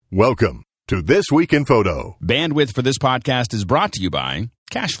Welcome to This Week in Photo. Bandwidth for this podcast is brought to you by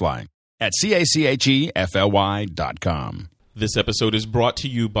CashFly at CACHEFLY.com. This episode is brought to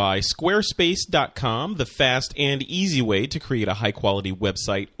you by Squarespace.com, the fast and easy way to create a high-quality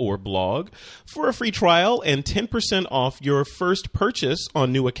website or blog. For a free trial and 10% off your first purchase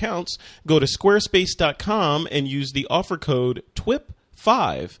on new accounts, go to Squarespace.com and use the offer code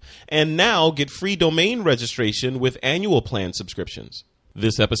TWIP5. And now get free domain registration with annual plan subscriptions.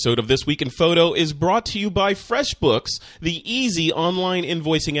 This episode of This Week in Photo is brought to you by FreshBooks, the easy online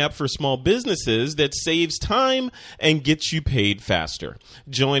invoicing app for small businesses that saves time and gets you paid faster.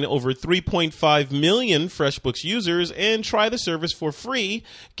 Join over 3.5 million FreshBooks users and try the service for free.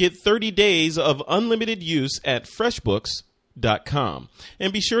 Get 30 days of unlimited use at freshbooks.com.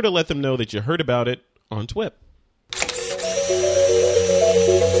 And be sure to let them know that you heard about it on TWIP.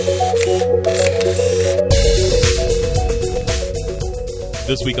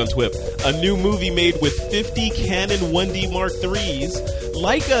 This week on TWIP, a new movie made with 50 Canon 1D Mark IIIs.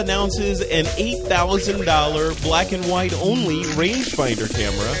 Leica announces an $8,000 black and white only rangefinder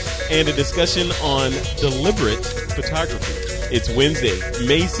camera, and a discussion on deliberate photography. It's Wednesday,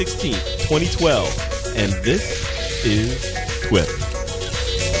 May 16th, 2012, and this is TWIP.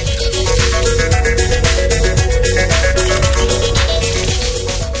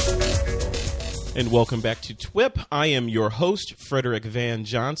 And welcome back to TWIP. I am your host, Frederick Van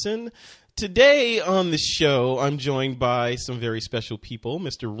Johnson. Today on the show, I'm joined by some very special people,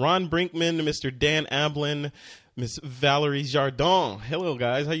 Mr. Ron Brinkman, Mr. Dan Ablin, Miss Valerie Jardin. Hello,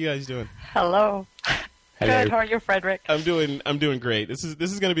 guys. How you guys doing? Hello. Good. How are you, Frederick? I'm doing great. This is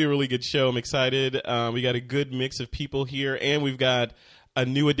going to be a really good show. I'm excited. We got a good mix of people here, and we've got a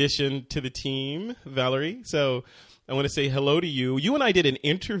new addition to the team, Valerie. So I want to say hello to you. You and I did an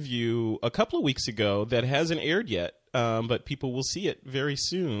interview a couple of weeks ago that hasn't aired yet, but people will see it very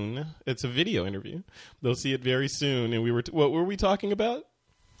soon. It's a video interview. They'll see it very soon. And what were we talking about?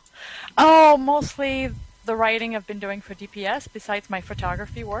 Oh, mostly the writing I've been doing for DPS besides my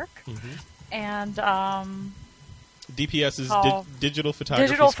photography work. Mm-hmm. And DPS is Digital Photography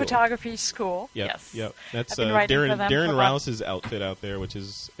Digital School. Photography School. Yep, Yes. Yep. That's Darren Rouse's outfit out there, which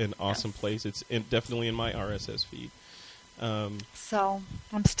is an awesome place. It's definitely in my RSS feed. So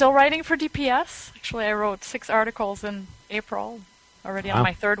I'm still writing for DPS. Actually, I wrote 6 articles in April, already on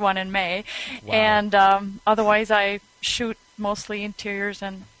my third one in May. Wow. And otherwise, I shoot mostly interiors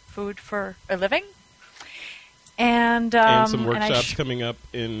and food for a living. And some workshops coming up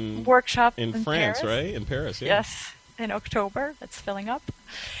in France, Paris. right? In Paris, yeah. Yes, in October. That's filling up,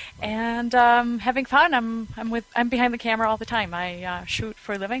 and having fun. I'm behind the camera all the time. I shoot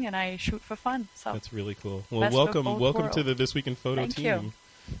for a living and I shoot for fun. So that's really cool. Well, welcome to the This Week in Photo Thank team. You.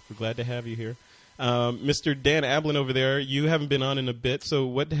 We're glad to have you here, Mr. Dan Ablin over there. You haven't been on in a bit, so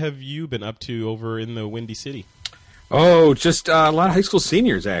what have you been up to over in the Windy City? Oh, just a lot of high school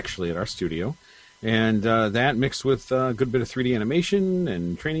seniors actually at our studio. And that mixed with a good bit of 3D animation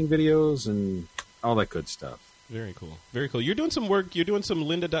and training videos and all that good stuff. Very cool. Very cool. You're doing some work. You're doing some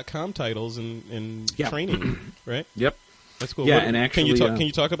lynda.com titles and training, right? Yep. That's cool. Yeah, and actually... Can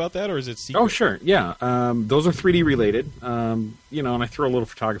you talk about that, or is it secret? Oh, sure. Yeah. Those are 3D related. And I throw a little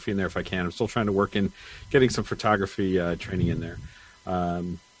photography in there if I can. I'm still trying to work in getting some photography training in there.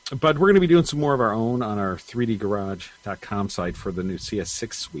 But we're going to be doing some more of our own on our 3dgarage.com site for the new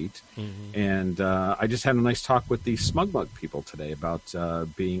CS6 suite. Mm-hmm. And I just had a nice talk with the SmugMug people today about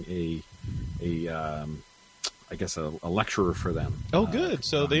being a lecturer for them. Oh, good.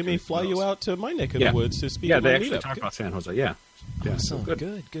 So they may fly you out to my neck of the woods to speak at my they actually meetup. Talk about San Jose, yeah. Awesome. So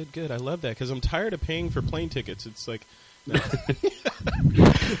good. I love that because I'm tired of paying for plane tickets. It's like... No.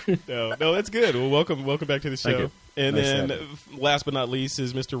 no, that's good. Well, welcome back to the show. And then, last but not least,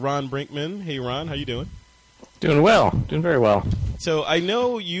 is Mr. Ron Brinkman. Hey, Ron, how you doing? Doing well. Doing very well. So I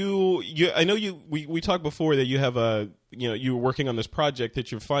know we talked before that you have you were working on this project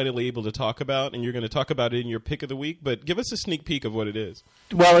that you're finally able to talk about, and you're going to talk about it in your pick of the week. But give us a sneak peek of what it is.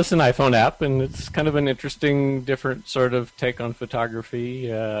 Well, it's an iPhone app, and it's kind of an interesting, different sort of take on photography.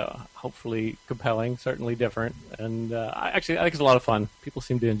 Hopefully compelling, certainly different, and I think it's a lot of fun. People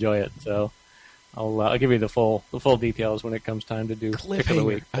seem to enjoy it, so I'll give you the full details when it comes time to do pick of the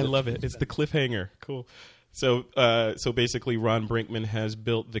week. I love it. It's the cliffhanger. Cool. So basically, Ron Brinkman has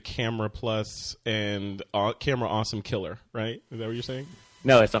built the Camera Plus and Camera Awesome Killer, right? Is that what you're saying?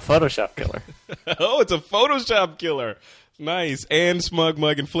 No, it's a Photoshop killer. Oh, it's a Photoshop killer. Nice. And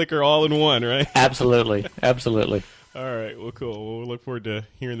SmugMug and Flickr all in one, right? Absolutely. All right. Well, cool. We'll look forward to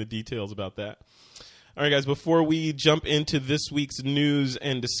hearing the details about that. All right, guys, before we jump into this week's news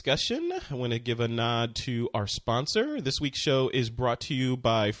and discussion, I want to give a nod to our sponsor. This week's show is brought to you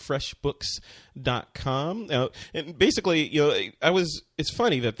by FreshBooks.com. And basically, it's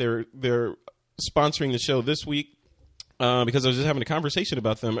funny that they're sponsoring the show this week. Because I was just having a conversation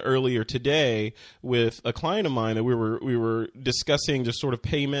about them earlier today with a client of mine that we were discussing just sort of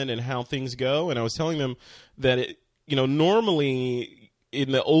payment and how things go, and I was telling them that normally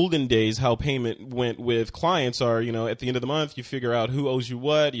in the olden days how payment went with clients are at the end of the month you figure out who owes you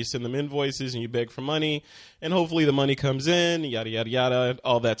what, you send them invoices and you beg for money, and hopefully the money comes in, yada yada yada,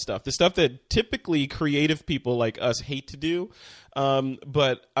 all that stuff. The stuff that typically creative people like us hate to do,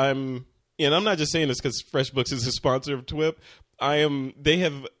 but I'm not just saying this because FreshBooks is a sponsor of TWIP. They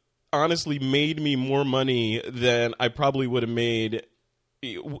have honestly made me more money than I probably would have made.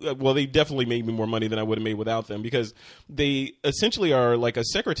 Well, they definitely made me more money than I would have made without them, because they essentially are like a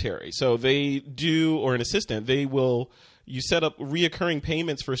secretary. So they do, or an assistant. You set up reoccurring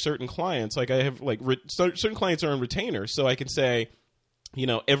payments for certain clients. Like I have certain clients are on retainer, so I can say,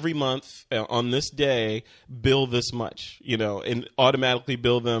 every month on this day, bill this much, and automatically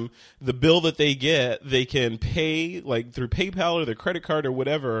bill them. The bill that they get, they can pay like through PayPal or their credit card or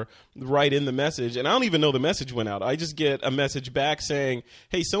whatever, right in the message. And I don't even know the message went out. I just get a message back saying,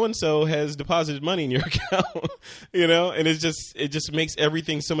 hey, so-and-so has deposited money in your account, and it just makes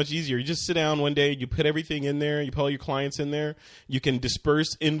everything so much easier. You just sit down one day, you put everything in there, you put all your clients in there. You can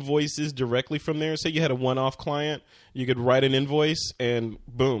disperse invoices directly from there. Say you had a one-off client, you could write an invoice and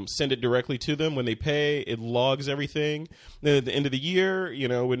boom, send it directly to them. When they pay, it logs everything. Then at the end of the year,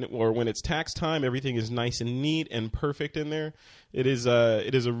 when it's tax time, everything is nice and neat and perfect in there. It is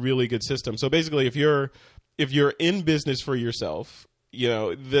a really good system. So basically, if you're in business for yourself,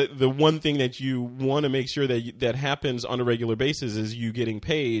 the one thing that you want to make sure that happens on a regular basis is you getting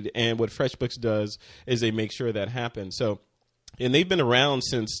paid. And what FreshBooks does is they make sure that happens. So. And they've been around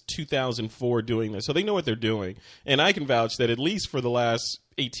since 2004 doing this, so they know what they're doing. And I can vouch that at least for the last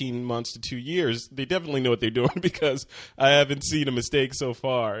 18 months to 2 years, they definitely know what they're doing, because I haven't seen a mistake so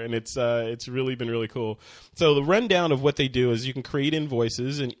far, and it's really been really cool. So the rundown of what they do is you can create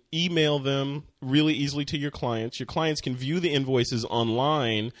invoices and email them really easily to your clients. Your clients can view the invoices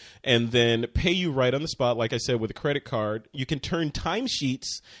online and then pay you right on the spot, like I said, with a credit card. You can turn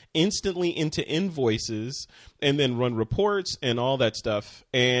timesheets instantly into invoices and then run reports and all that stuff.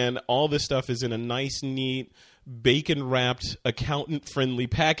 And all this stuff is in a nice, neat, bacon-wrapped, accountant-friendly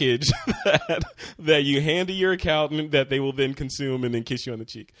package that you hand to your accountant that they will then consume and then kiss you on the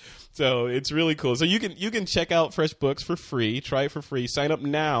cheek. So it's really cool. So you can check out FreshBooks for free. Try it for free. Sign up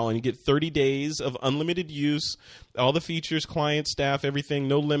now and you get 30 days of unlimited use. All the features, client, staff, everything,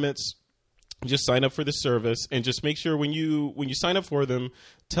 no limits. Just sign up for the service, and just make sure when you sign up for them,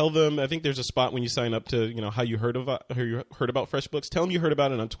 tell them. I think there's a spot when you sign up to how you heard about FreshBooks. Tell them you heard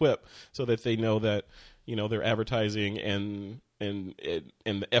about it on TWIP, so that they know that their advertising and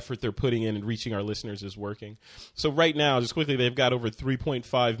the effort they're putting in and reaching our listeners is working. So right now, just quickly, they've got over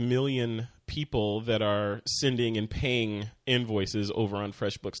 3.5 million people that are sending and paying invoices over on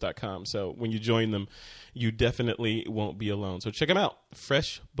FreshBooks.com. So when you join them, you definitely won't be alone. So check them out,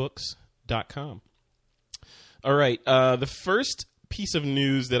 FreshBooks.com. All right. The first piece of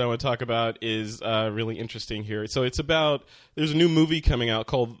news that I want to talk about is really interesting here. So there's a new movie coming out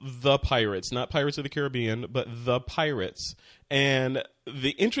called The Pirates, not Pirates of the Caribbean, but The Pirates. And the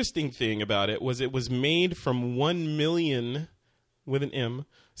interesting thing about it was made from 1 million, with an M,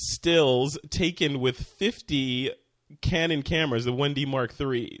 stills taken with 50 Canon cameras, the 1D Mark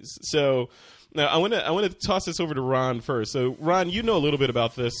IIIs. So now I want to toss this over to Ron first. So Ron, you know a little bit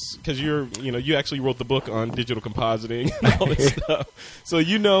about this because you actually wrote the book on digital compositing and all this stuff. So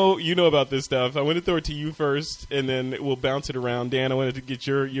you know about this stuff. I want to throw it to you first, and then we'll bounce it around. Dan, I wanted to get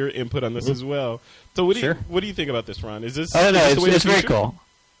your input on this as well. So what do you think about this, Ron? Is this? I don't know. It's very cool.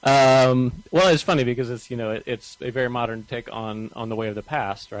 Well, it's funny because it's a very modern take on the way of the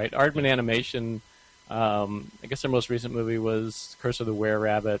past, right? Aardman Animation. I guess their most recent movie was Curse of the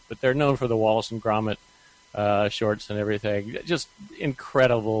Were-Rabbit, but they're known for the Wallace and Gromit shorts and everything. Just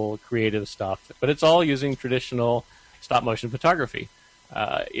incredible creative stuff. But it's all using traditional stop-motion photography,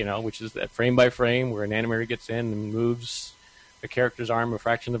 which is that frame by frame where an animator gets in and moves a character's arm a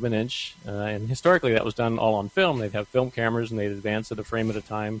fraction of an inch. And historically, that was done all on film. They'd have film cameras, and they'd advance it a frame at a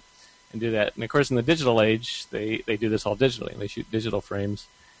time and do that. And, of course, in the digital age, they do this all digitally. They shoot digital frames.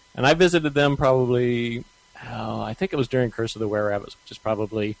 And I visited them probably, I think it was during Curse of the Were-Rabbits, which is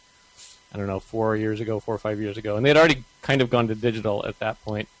probably, 4 or 5 years ago. And they'd already kind of gone to digital at that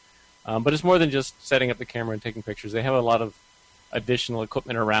point. But it's more than just setting up the camera and taking pictures. They have a lot of additional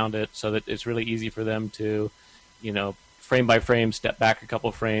equipment around it so that it's really easy for them to, frame by frame, step back a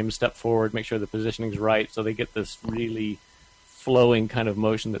couple frames, step forward, make sure the positioning's right, so they get this really flowing kind of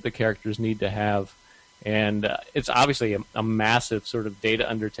motion that the characters need to have. And it's obviously a massive sort of data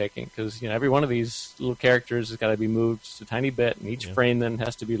undertaking because every one of these little characters has got to be moved just a tiny bit, and each frame then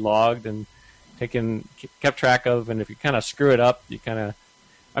has to be logged and kept track of. And if you kind of screw it up,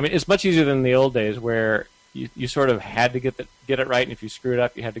 it's much easier than the old days where you sort of had to get it right, and if you screw it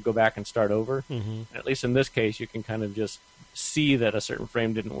up, you had to go back and start over. Mm-hmm. And at least in this case, you can kind of just see that a certain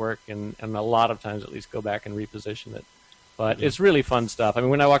frame didn't work, and a lot of times at least go back and reposition it. But it's really fun stuff. I mean,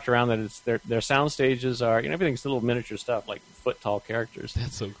 when I walked around, their sound stages are everything's little miniature stuff like foot tall characters.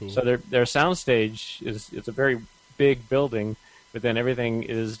 That's so cool. So their sound stage it's a very big building, but then everything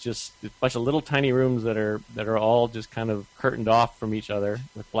is just a bunch of little tiny rooms that are all just kind of curtained off from each other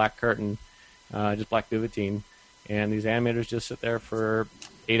with black curtain, just black duvetine, and these animators just sit there for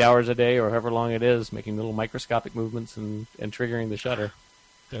 8 hours a day or however long it is, making little microscopic movements and triggering the shutter.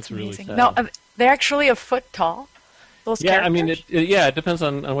 That's really amazing. No, they're actually a foot tall. Those characters? I mean, it depends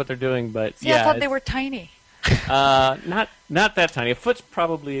on what they're doing, but I thought they were tiny. Not that tiny. A foot's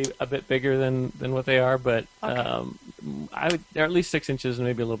probably a bit bigger than what they are, but okay. They're at least 6 inches and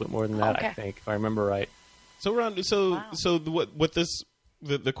maybe a little bit more than that. Okay. I think, if I remember right. So Ron, what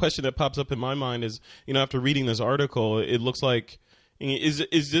the question that pops up in my mind is, after reading this article, it looks like is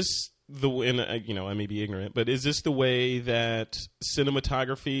this I may be ignorant, but is this the way that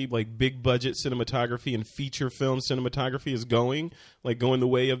cinematography, like big budget cinematography and feature film cinematography, is going the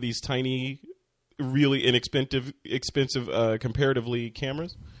way of these tiny, really expensive comparatively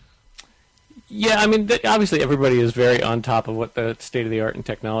cameras? Yeah, I mean, obviously everybody is very on top of what the state of the art and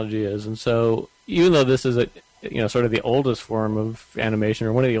technology is, and so even though this is sort of the oldest form of animation,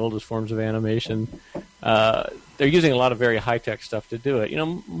 or one of the oldest forms of animation, they're using a lot of very high-tech stuff to do it.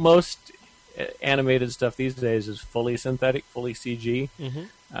 Most animated stuff these days is fully synthetic, fully CG. Mm-hmm.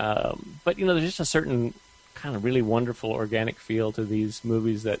 But, there's just a certain kind of really wonderful organic feel to these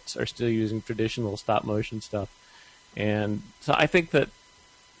movies that are still using traditional stop-motion stuff. And so I think that,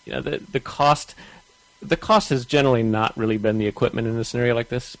 the cost has generally not really been the equipment in a scenario like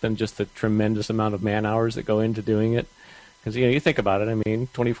this. It's been just the tremendous amount of man-hours that go into doing it. Because, you think about it, I mean,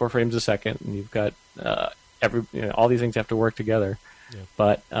 24 frames a second, and you've got all these things have to work together. Yeah.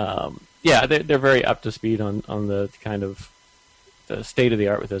 But, they're very up to speed on the kind of the state of the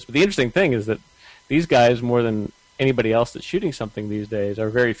art with this. But the interesting thing is that these guys, more than anybody else that's shooting something these days, are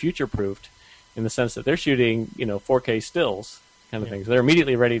very future-proofed in the sense that they're shooting, 4K stills kind of things. They're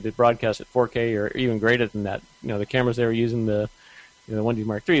immediately ready to broadcast at 4K or even greater than that. The cameras they were using, the 1D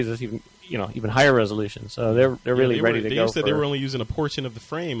Mark IIIs, is even higher resolution. So they're really ready to go. They said they were only using a portion of the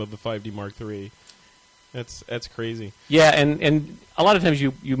frame of the 5D Mark III. That's crazy. Yeah, and a lot of times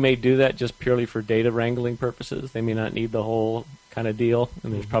you may do that just purely for data wrangling purposes. They may not need the whole kind of deal,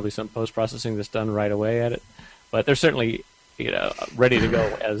 and there's probably some post-processing that's done right away at it. But they're certainly ready to go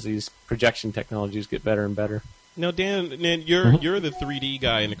as these projection technologies get better and better. Now, Dan, you're the 3D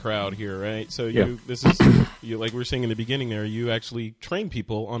guy in the crowd here, right? So this is like we were saying in the beginning there, you actually train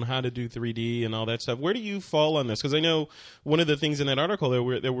people on how to do 3D and all that stuff. Where do you fall on this? Because I know one of the things in that article that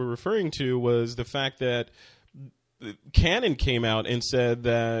we're referring to was the fact that Canon came out and said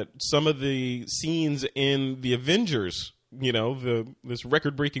that some of the scenes in the Avengers, this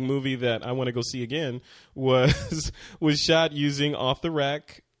record-breaking movie that I want to go see again, was shot using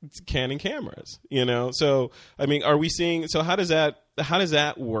off-the-rack Canon cameras, So, I mean, are we seeing? So, how does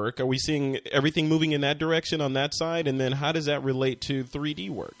that work? Are we seeing everything moving in that direction on that side, and then how does that relate to 3D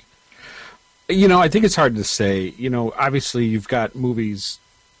work? I think it's hard to say. Obviously, you've got movies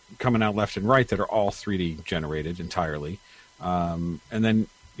coming out left and right that are all 3D generated entirely, and then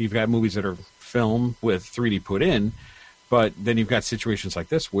you've got movies that are film with 3D put in. But then you've got situations like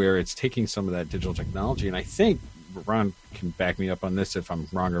this where it's taking some of that digital technology, and I think Ron can back me up on this if I'm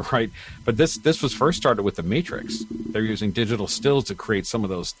wrong or right, but this was first started with The Matrix. They're using digital stills to create some of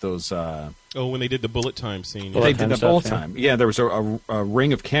those. When they did the bullet time scene. They did the bullet time. Yeah, there was a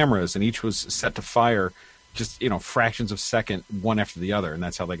ring of cameras, and each was set to fire just fractions of a second, one after the other, and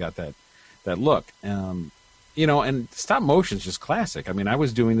that's how they got that look. And stop motion is just classic. I mean, I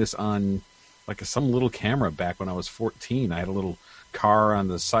was doing this on some little camera back when I was 14. I had a little car on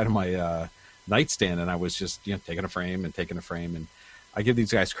the side of my nightstand, and I was just taking a frame, and I give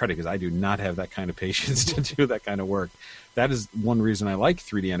these guys credit because I do not have that kind of patience to do that kind of work. That is one reason I like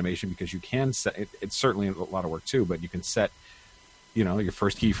 3D animation, because you can set it's certainly a lot of work too, but you can set your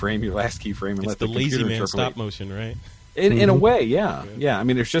first keyframe, your last keyframe, and it's let the lazy man interpolate. stop motion, right? In a way, yeah. I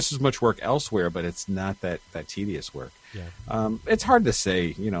mean, there's just as much work elsewhere, but it's not that tedious work. Yeah. It's hard to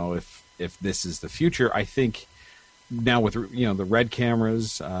say, if this is the future. I think now with the RED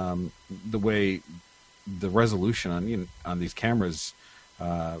cameras, the way the resolution on these cameras,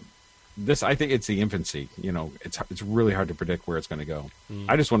 I think it's the infancy. It's really hard to predict where it's going to go.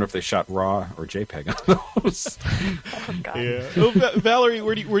 I just wonder if they shot RAW or JPEG on those. Oh, God. Yeah. Well, Valerie,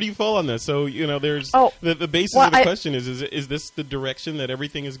 where do you fall on this? So there's the basis of the question is this the direction that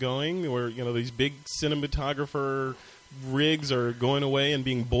everything is going, or these big cinematographer rigs are going away and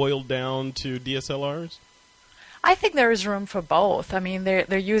being boiled down to DSLRs? I think there is room for both. I mean,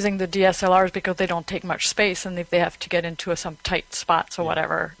 they're using the DSLRs because they don't take much space, and if they have to get into some tight spots or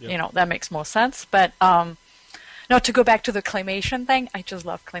whatever, that makes more sense. But no, to go back to the claymation thing, I just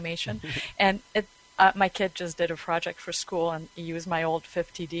love claymation, and my kid just did a project for school, and he used my old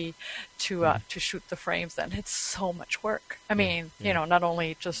 50D to shoot the frames, and it's so much work. I mean, not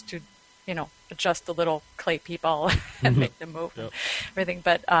only just to adjust the little clay people and make them move and everything.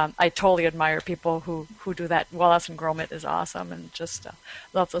 But I totally admire people who do that. Wallace and Gromit is awesome, and just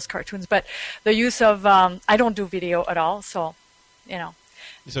love those cartoons. But the use of I don't do video at all, so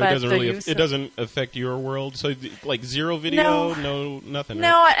So it doesn't affect your world. So like zero video, no nothing. Right?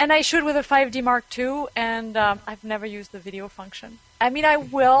 No, and I shoot with a 5D Mark II, and I've never used the video function. I mean, I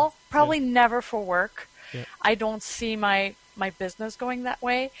will probably never for work. Yeah. I don't see my business going that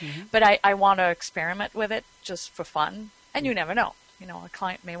way, but I want to experiment with it just for fun. And you never know. A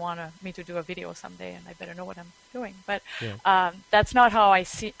client may want me to do a video someday, and I better know what I'm doing. But that's not how I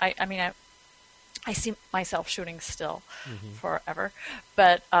see. I see myself shooting still forever,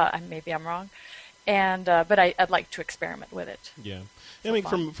 but maybe I'm wrong. And but I'd like to experiment with it. Yeah, I mean,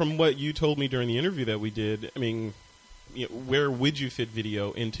 from what you told me during the interview that we did, I mean, where would you fit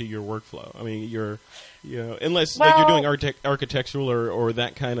video into your workflow? I mean, unless like you're doing architectural or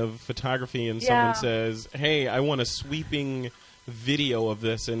that kind of photography, and someone says, "Hey, I want a sweeping video of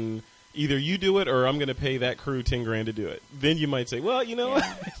this," and either you do it or I'm going to pay that crew $10,000 to do it. Then you might say, "Well, well,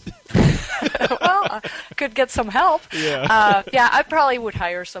 I could get some help." Yeah, I probably would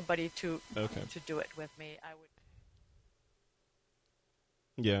hire somebody to do it with me. I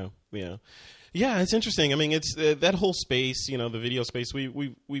would. Yeah, it's interesting. I mean, it's that whole space, the video space.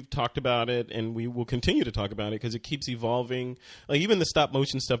 We've talked about it, and we will continue to talk about it because it keeps evolving. Like even the stop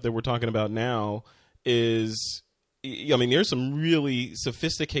motion stuff that we're talking about now is, I mean, there's some really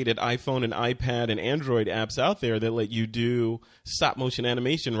sophisticated iPhone and iPad and Android apps out there that let you do stop motion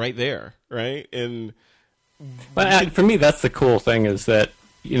animation right there, right? And but for me, that's the cool thing is that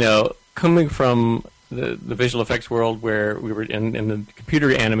coming from the visual effects world where we were in the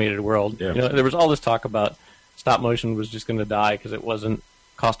computer animated world, there was all this talk about stop motion was just going to die because it wasn't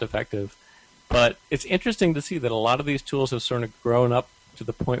cost effective. But it's interesting to see that a lot of these tools have sort of grown up to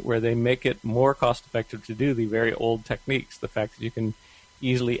the point where they make it more cost effective to do the very old techniques. The fact that you can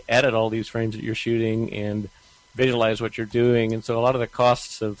easily edit all these frames that you're shooting and visualize what you're doing. And so a lot of the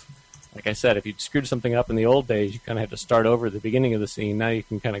costs of, like I said, if you screwed something up in the old days, you kind of had to start over at the beginning of the scene. Now you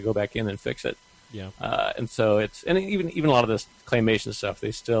can kind of go back in and fix it. Yeah, and so even a lot of this claymation stuff,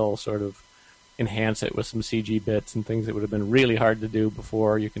 they still sort of enhance it with some CG bits and things that would have been really hard to do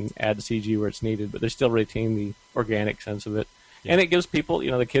before. You can add the CG where it's needed, but they still retain the organic sense of it, and it gives people,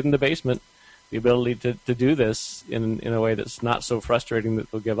 the kid in the basement, the ability to do this in a way that's not so frustrating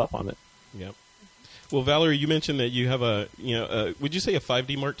that they'll give up on it. Yeah. Well, Valerie, you mentioned that you have would you say a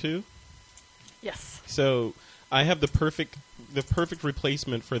 5D Mark II? Yes. So I have the perfect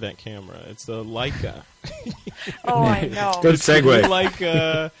replacement for that camera. It's the Leica. Oh, I know. Good segue.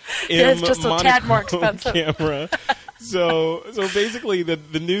 Leica it's just a tad more expensive camera. So basically,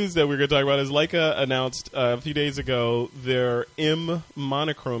 the news that we're going to talk about is Leica announced a few days ago their M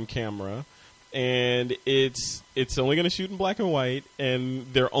monochrome camera, and it's only going to shoot in black and white, and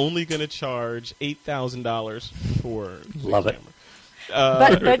they're only going to charge $8,000 for Love the it. camera.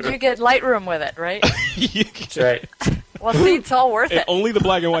 But you get Lightroom with it, right? That's right. Well, see, it's all worth it. Only the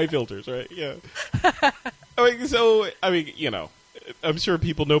black and white filters, right? Yeah. I'm sure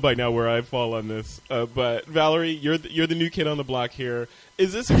people know by now where I fall on this. But Valerie, you're the new kid on the block here.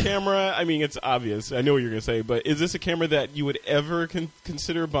 Is this a camera? I mean, it's obvious. I know what you're going to say, but is this a camera that you would ever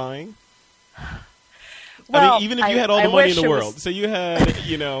consider buying? Well, I mean, even if you had all the money in the world. So you had,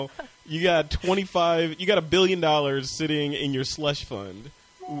 you got $1 billion sitting in your slush fund.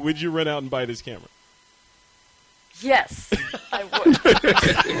 Would you run out and buy this camera? Yes, I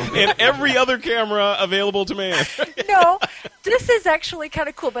would. And every other camera available to man. No, this is actually kind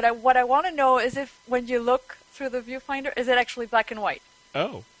of cool. But what I want to know is if when you look through the viewfinder, is it actually black and white?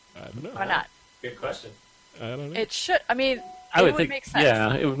 Oh, I don't know. Or not? Good question. I don't know. It should. I mean, I would think, make sense.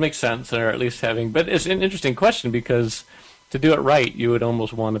 yeah, it would make sense, or at least having. But it's an interesting question because to do it right, you would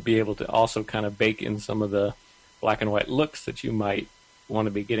almost want to be able to also kind of bake in some of the black and white looks that you might want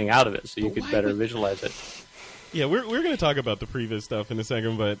to be getting out of it, so you could better visualize it. Yeah, we're going to talk about the previs stuff in a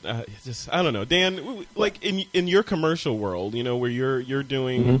second, but just I don't know, Dan. Like in your commercial world, where you're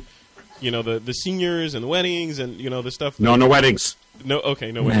doing, the seniors and the weddings and the stuff. No weddings. No,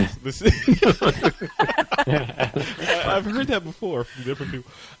 okay, no weddings. I've heard that before from different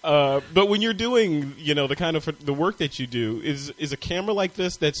people. But when you're doing, the kind of the work that you do, is a camera like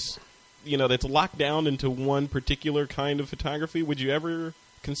this that's locked down into one particular kind of photography. Would you ever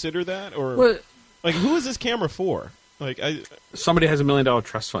consider that, or like who is this camera for? Like, somebody has $1 million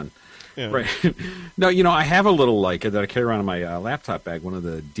trust fund, right? No, I have a little Leica that I carry around in my laptop bag, one of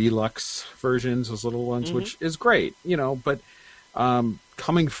the deluxe versions, those little ones, which is great, But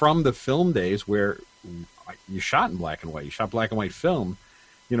coming from the film days where you shot in black and white, you shot black and white film,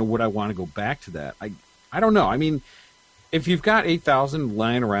 would I want to go back to that? I don't know. I mean, if you've got 8,000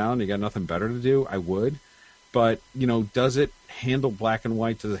 lying around, you got nothing better to do, I would. But, does it handle black and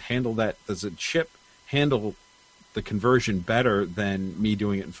white? Does it handle that? Does it handle the conversion better than me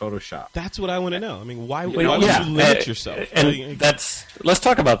doing it in Photoshop? That's what I want to know. I mean, why would you limit yourself? And let's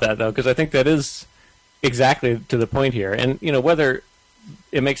talk about that, though, because I think that is exactly to the point here. And, whether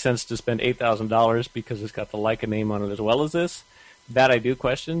it makes sense to spend $8,000 because it's got the Leica name on it as well as this, that I do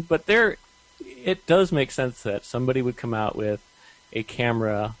question. But it does make sense that somebody would come out with a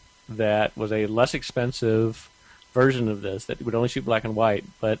camera that was a less expensive version of this that would only shoot black and white.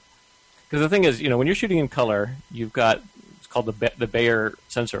 But because the thing is, when you're shooting in color, you've got it's called the Bayer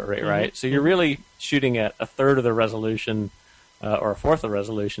sensor array, right? So you're really shooting at a third of the resolution or a fourth of the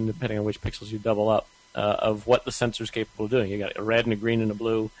resolution, depending on which pixels you double up, of what the sensor is capable of doing. You got a red and a green and a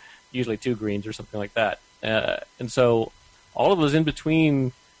blue, usually 2 greens or something like that. And so all of those in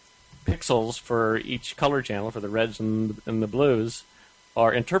between pixels for each color channel, for the reds and the blues,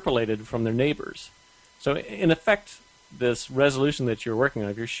 are interpolated from their neighbors. So in effect, this resolution that you're working on,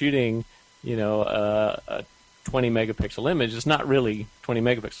 if you're shooting, a 20 megapixel image, it's not really 20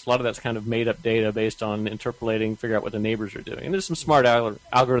 megapixels. A lot of that's kind of made up data based on interpolating, figure out what the neighbors are doing. And there's some smart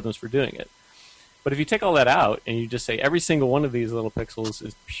algorithms for doing it. But if you take all that out and you just say every single one of these little pixels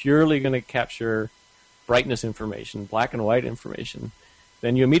is purely going to capture brightness information, black and white information,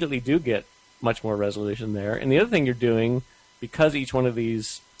 then you immediately do get much more resolution there. And the other thing you're doing, because each one of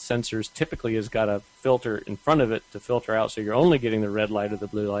these sensors typically has got a filter in front of it to filter out, so you're only getting the red light or the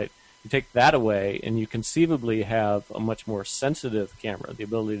blue light, you take that away and you conceivably have a much more sensitive camera, the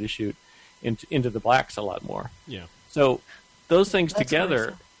ability to shoot into the blacks a lot more. Yeah. So those things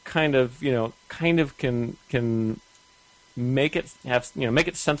together kind of can make it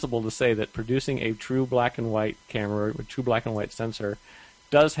sensible to say that producing a true black and white camera, a true black and white sensor,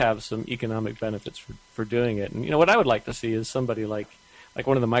 does have some economic benefits for doing it. And what I would like to see is somebody like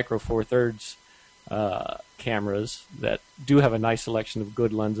one of the Micro Four Thirds cameras that do have a nice selection of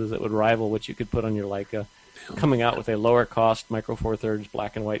good lenses that would rival what you could put on your Leica, coming out with a lower cost Micro Four Thirds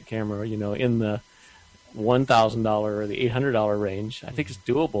black and white camera, in the $1,000 or the $800 range. I think it's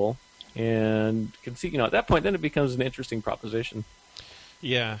doable, and can see, at that point, then it becomes an interesting proposition.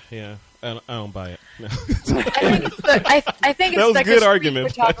 Yeah. I don't buy it. No. I think it's that was like a good a argument.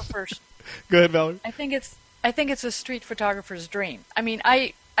 Photographer's. Go ahead, Valerie. I think it's a street photographer's dream. I mean,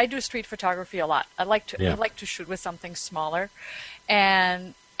 I do street photography a lot. I like to shoot with something smaller,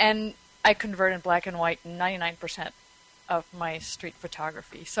 and I convert in black and white 99% of my street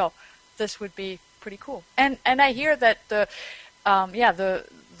photography. So this would be pretty cool. And I hear that it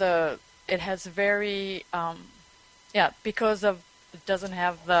has very because of it doesn't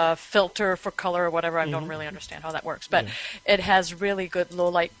have the filter for color or whatever. I don't really understand how that works, but it has really good low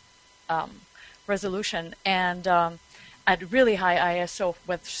light resolution and at really high ISO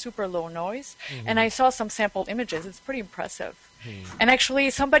with super low noise. And I saw some sample images. It's pretty impressive. And actually,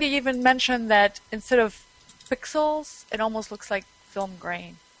 somebody even mentioned that instead of pixels, it almost looks like film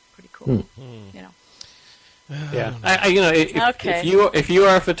grain. Pretty cool. Yeah, if you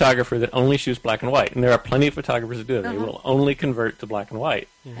are a photographer that only shoots black and white, and there are plenty of photographers that do it, they will only convert to black and white.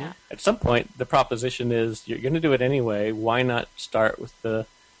 At some point, the proposition is you're going to do it anyway. Why not start with the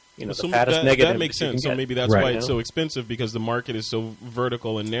the fattest negative? That makes sense. So maybe that's why it's so expensive, because the market is so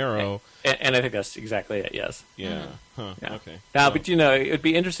vertical and narrow. And I think that's exactly it. Yes. Yeah. Huh. Yeah. Okay. Now, but it would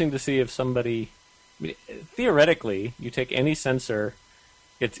be interesting to see if somebody, theoretically, you take any sensor,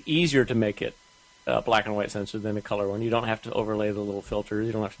 it's easier to make it black and white sensor than a color one. You don't have to overlay the little filters.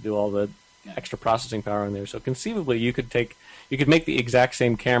 You don't have to do all the extra processing power in there. So conceivably, you could make the exact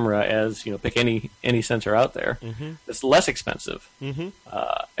same camera as pick any sensor out there. It's less expensive, and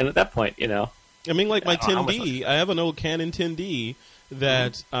at that point, I mean, like my 10D, I have an old Canon 10D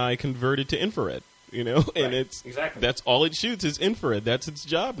that I converted to infrared. And it's that's all it shoots is infrared. That's its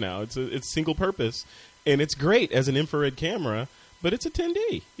job now. It's single purpose, and it's great as an infrared camera. But it's a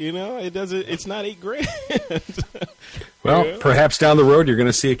 10D. It doesn't. It's not $8,000. Well, perhaps down the road you're going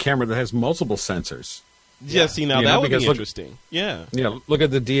to see a camera that has multiple sensors. Yeah, see, now that would be interesting. Yeah. Look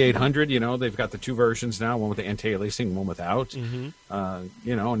at the D800. They've got the two versions now, one with the anti-aliasing, one without. And now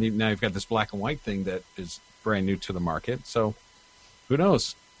you've got this black and white thing that is brand new to the market. So who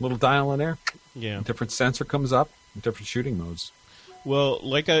knows? Little dial in there. Yeah. A different sensor comes up, different shooting modes. Well,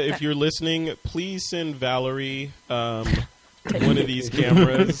 Leica, if you're listening, please send Valerie one of these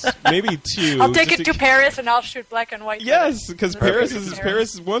cameras, maybe two. I'll take it to Paris and I'll shoot black and white. Yes, because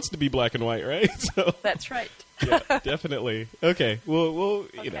Paris wants to be black and white, right? So that's right. Yeah, definitely. Okay. Well,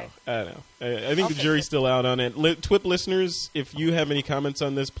 I don't know. I think the jury's still out on it. TWIP listeners, if you have any comments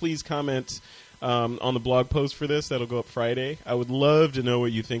on this, please comment on the blog post for this. That'll go up Friday. I would love to know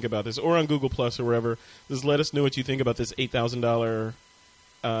what you think about this, or on Google Plus or wherever. Just let us know what you think about this $8,000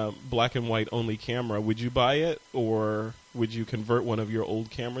 black and white only camera. Would you buy it, or would you convert one of your old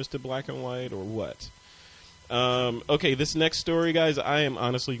cameras to black and white, or what? Okay, this next story, guys, I am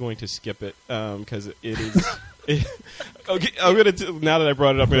honestly going to skip it because it is. Okay, I'm gonna now that I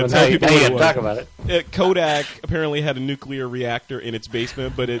brought it up, I'm gonna tell people what it was. Talk about it. Kodak apparently had a nuclear reactor in its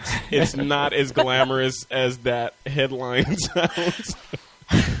basement, but it's not as glamorous as that headline sounds.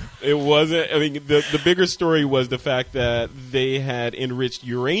 It wasn't. I mean, the bigger story was the fact that they had enriched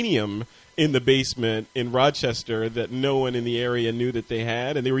uranium in the basement in Rochester that no one in the area knew that they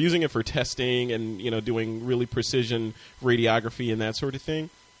had, and they were using it for testing and doing really precision radiography and that sort of thing.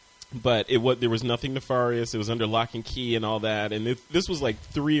 But there was nothing nefarious. It was under lock and key and all that. And this was like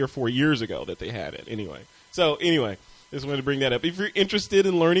 3 or 4 years ago that they had it. Anyway, just wanted to bring that up. If you're interested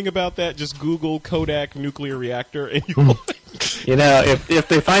in learning about that, just Google Kodak nuclear reactor, and you will. If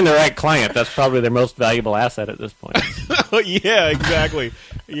they find the right client, that's probably their most valuable asset at this point. Yeah, exactly.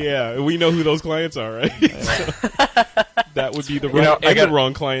 Yeah, we know who those clients are, right? So, that would be the right and the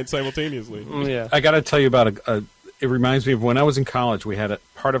wrong client simultaneously. Yeah, I got to tell you about it reminds me of when I was in college. We had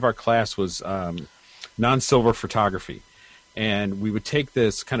part of our class was non-silver photography, and we would take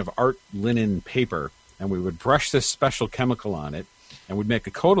this kind of art linen paper, and we would brush this special chemical on it, and we'd make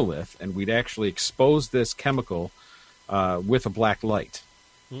a codolith, and we'd actually expose this chemical with a black light.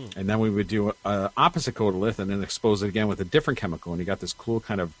 And then we would do opposite codolith and then expose it again with a different chemical, and you got this cool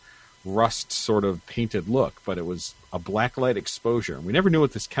kind of rust sort of painted look, but it was a black light exposure. And we never knew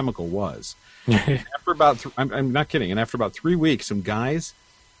what this chemical was. After about, I'm not kidding, and after about 3 weeks, some guys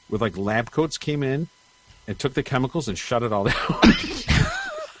with like lab coats came in and took the chemicals and shut it all down.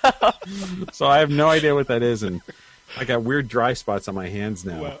 So I have no idea what that is, and I got weird dry spots on my hands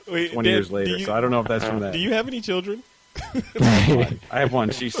now, 20 years later, so I don't know if that's from that. Do you have any children? I have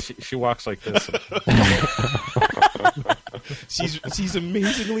one. She walks like this. She's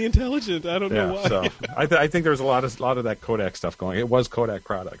amazingly intelligent. I don't know why. So I think there's a lot of that Kodak stuff going. It was Kodak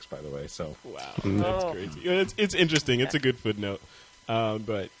products, by the way. So wow, that's crazy. It's interesting. It's a good footnote,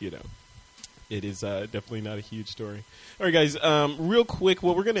 but it is definitely not a huge story. All right, guys. Real quick,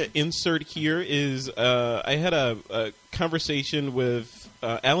 what we're going to insert here is I had a conversation with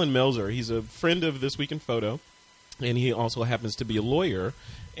Alan Melzer. He's a friend of This Week in Photo. And he also happens to be a lawyer,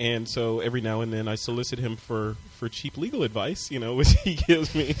 and so every now and then I solicit him for cheap legal advice, which he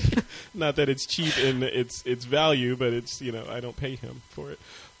gives me. Not that it's cheap in its value, but it's I don't pay him for it.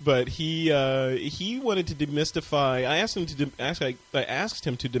 But he wanted to demystify. I asked him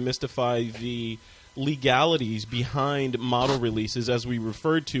to demystify the legalities behind model releases, as we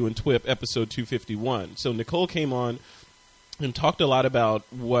referred to in TWIP episode 251. So Nicole came on and talked a lot about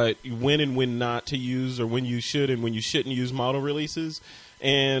when and when not to use, or when you should and when you shouldn't use model releases.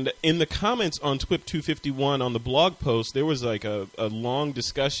 And in the comments on TWIP 251 on the blog post, there was like a long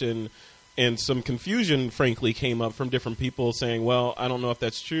discussion, and some confusion, frankly, came up from different people saying, well, I don't know if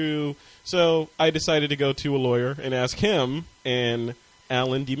that's true. So I decided to go to a lawyer and ask him, and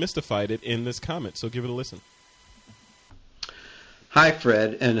Alan demystified it in this comment. So give it a listen. Hi,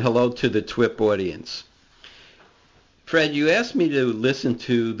 Fred, and hello to the TWIP audience. Fred, you asked me to listen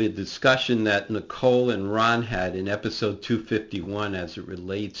to the discussion that Nicole and Ron had in episode 251 as it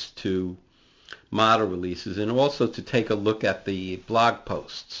relates to model releases, and also to take a look at the blog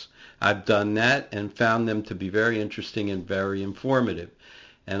posts. I've done that and found them to be very interesting and very informative.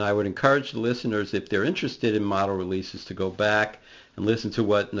 And I would encourage the listeners, if they're interested in model releases, to go back and listen to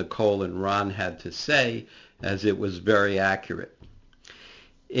what Nicole and Ron had to say, as it was very accurate.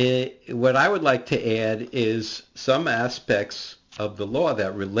 What I would like to add is some aspects of the law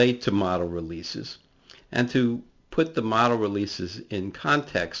that relate to model releases, and to put the model releases in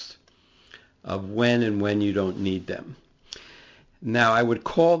context of when you don't need them. Now, I would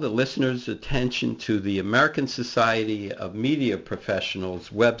call the listeners' attention to the American Society of Media Professionals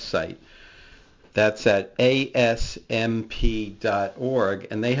website. That's at asmp.org,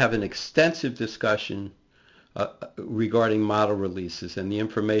 and they have an extensive discussion regarding model releases, and the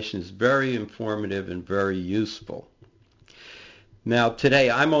information is very informative and very useful. Now,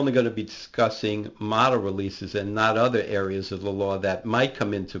 today I'm only going to be discussing model releases and not other areas of the law that might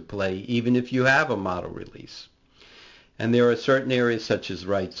come into play even if you have a model release. And there are certain areas such as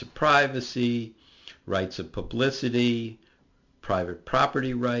rights of privacy, rights of publicity, private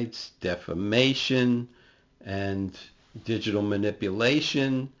property rights, defamation, and digital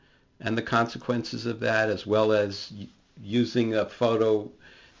manipulation, and the consequences of that, as well as using a photo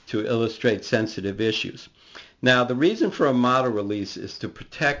to illustrate sensitive issues. Now, the reason for a model release is to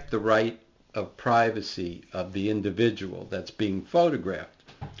protect the right of privacy of the individual that's being photographed.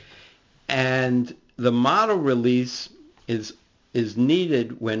 And the model release is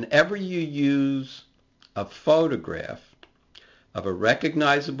needed whenever you use a photograph of a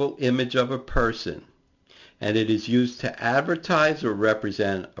recognizable image of a person, and it is used to advertise or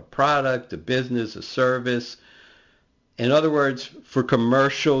represent a product, a business, a service. In other words, for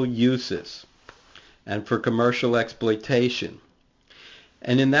commercial uses and for commercial exploitation.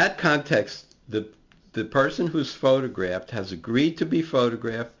 And in that context, the person who's photographed has agreed to be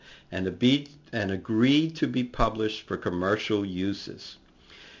photographed and agreed to be published for commercial uses.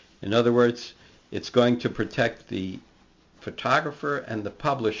 In other words, it's going to protect the photographer and the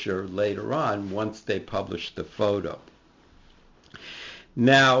publisher later on once they publish the photo.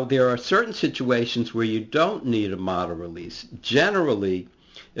 Now, there are certain situations where you don't need a model release. Generally,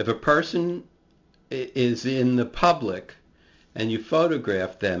 if a person is in the public and you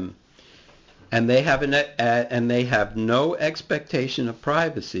photograph them and they have no expectation of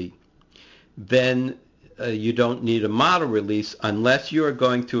privacy, then you don't need a model release unless you are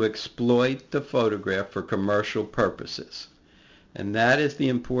going to exploit the photograph for commercial purposes. And that is the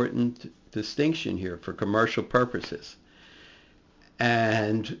important distinction here, for commercial purposes.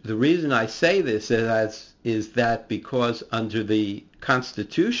 And the reason I say this is that because under the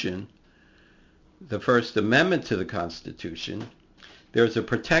Constitution, the First Amendment to the Constitution, there's a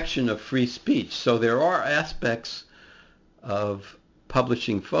protection of free speech. So there are aspects of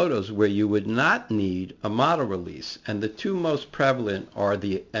publishing photos where you would not need a model release. And the two most prevalent are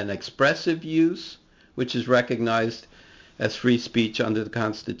an expressive use, which is recognized as free speech under the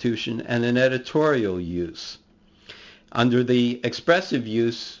Constitution, and an editorial use. Under the expressive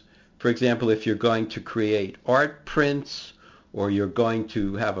use, for example, if you're going to create art prints or you're going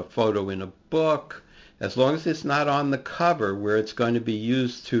to have a photo in a book, as long as it's not on the cover where it's going to be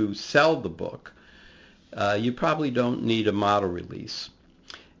used to sell the book, you probably don't need a model release.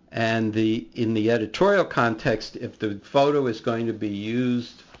 And in the editorial context, if the photo is going to be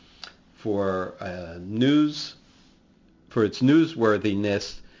used for for its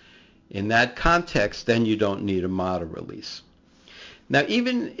newsworthiness, in that context, then you don't need a model release. Now,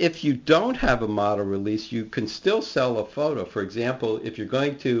 even if you don't have a model release, you can still sell a photo. For example, if you're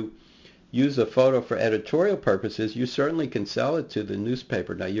going to use a photo for editorial purposes, you certainly can sell it to the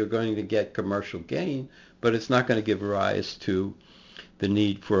newspaper. Now, you're going to get commercial gain, but it's not going to give rise to the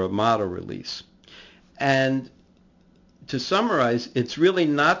need for a model release. And to summarize, it's really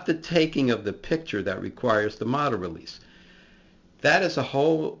not the taking of the picture that requires the model release. That is a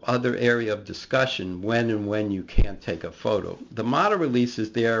whole other area of discussion, when you can't take a photo. The model release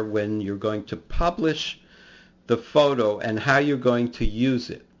is there when you're going to publish the photo and how you're going to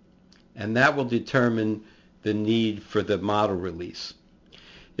use it. And that will determine the need for the model release.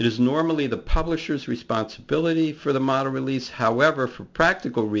 It is normally the publisher's responsibility for the model release. However, for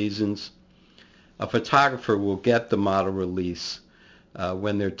practical reasons, a photographer will get the model release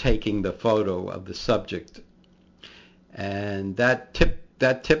when they're taking the photo of the subject. And that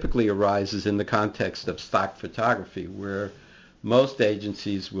typically arises in the context of stock photography, where most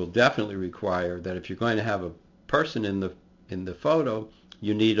agencies will definitely require that if you're going to have a person in the photo,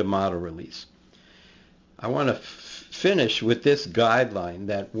 you need a model release. I want to finish with this guideline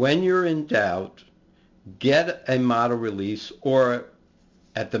that when you're in doubt, get a model release, or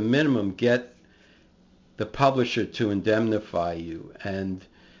at the minimum, get the publisher to indemnify you. And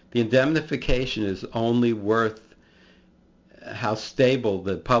the indemnification is only worth how stable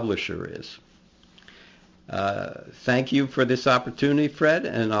the publisher is. Thank you for this opportunity, Fred,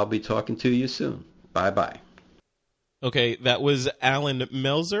 and I'll be talking to you soon. Bye-bye. Okay, that was Alan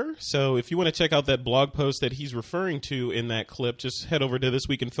Melzer. So if you want to check out that blog post that he's referring to in that clip, just head over to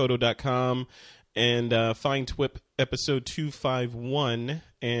thisweekinphoto.com and find TWIP episode 251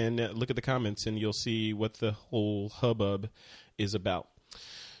 and look at the comments, and you'll see what the whole hubbub is about.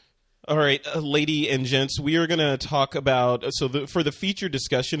 All right, lady and gents, we are going to talk about, for the feature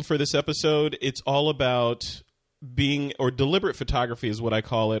discussion for this episode, it's all about deliberate photography is what I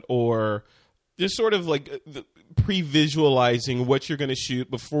call it, or just sort of like pre-visualizing what you're going to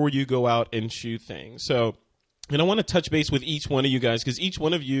shoot before you go out and shoot things. So, and I want to touch base with each one of you guys because each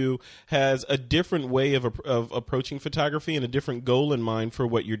one of you has a different way of approaching photography and a different goal in mind for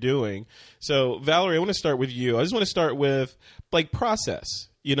what you're doing. So, Valerie, I want to start with you. I just want to start with like process.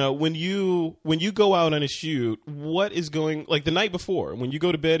 You know, when you go out on a shoot, what is going, like the night before, when you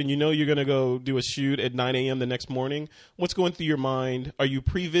go to bed and you know you're going to go do a shoot at 9 a.m. the next morning, what's going through your mind? Are you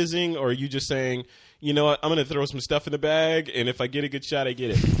pre-vising, or are you just saying, you know what, I'm going to throw some stuff in the bag, and if I get a good shot, I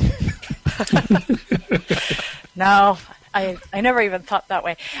get it? No, I never even thought that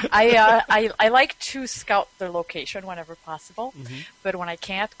way. I like to scout the location whenever possible, but when I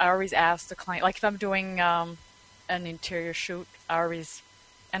can't, I always ask the client, like if I'm doing an interior shoot,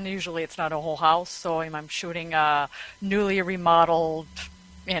 and usually it's not a whole house, so I'm shooting a newly remodeled,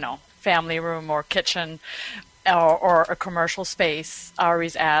 family room or kitchen or a commercial space. I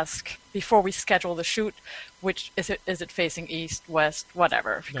always ask before we schedule the shoot, which is it facing east, west,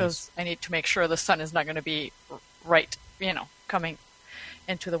 whatever, because nice. I need to make sure the sun is not going to be right, coming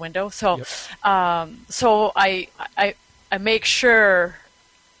into the window. So, yep. So I make sure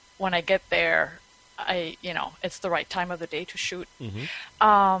when I get there, it's the right time of the day to shoot.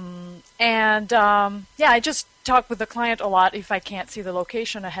 I just talk with the client a lot if I can't see the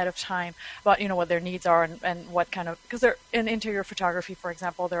location ahead of time about, what their needs are and what kind of, because they're in interior photography, for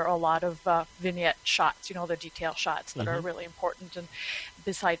example, there are a lot of vignette shots, the detail shots that are really important, and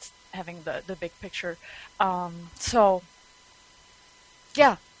besides having the big picture.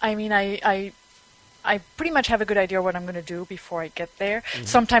 I pretty much have a good idea what I'm going to do before I get there.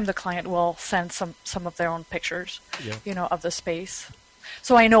 Sometimes the client will send some of their own pictures, of the space.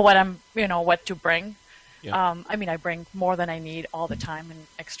 So I know what to bring. Yeah. I bring more than I need all the time and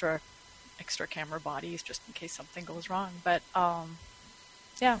extra camera bodies just in case something goes wrong. But,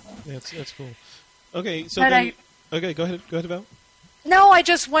 yeah. That's cool. Okay, so then, go ahead, Val. No, I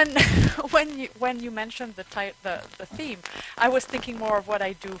just when you mentioned the theme, I was thinking more of what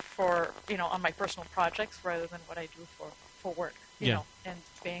I do for on my personal projects rather than what I do for work. You know, and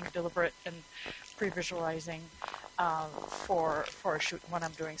being deliberate and pre-visualizing for a shoot when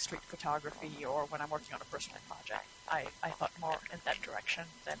I'm doing street photography or when I'm working on a personal project. I thought more in that direction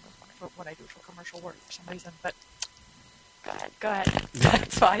than what I do for commercial work for some reason, but. Go ahead.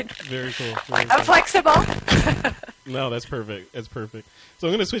 That's fine. Very cool. I'm flexible. No, that's perfect. So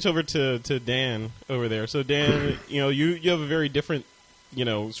I'm going to switch over to Dan over there. So Dan, you have a very different,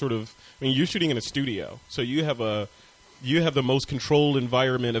 sort of. You're shooting in a studio, so you have the most controlled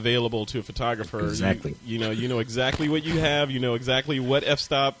environment available to a photographer. Exactly. You know exactly what you have. You know exactly what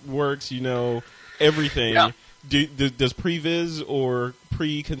f-stop works. You know everything. Yeah. Does previs or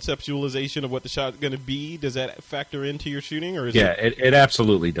pre-conceptualization of what the shot's going to be, does that factor into your shooting? Or it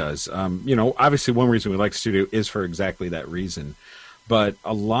absolutely does. Obviously one reason we like studio is for exactly that reason. But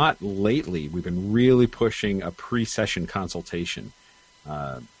a lot lately, we've been really pushing a pre-session consultation.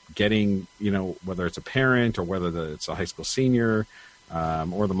 Getting, whether it's a parent or whether it's a high school senior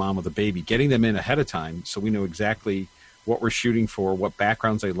or the mom of the baby, getting them in ahead of time so we know exactly what we're shooting for, what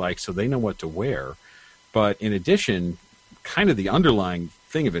backgrounds they like, so they know what to wear. But in addition, kind of the underlying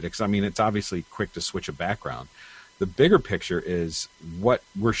thing of it, because it's obviously quick to switch a background. The bigger picture is what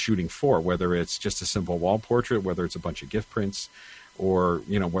we're shooting for, whether it's just a simple wall portrait, whether it's a bunch of gift prints, or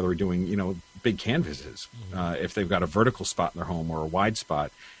whether we're doing big canvases. If they've got a vertical spot in their home or a wide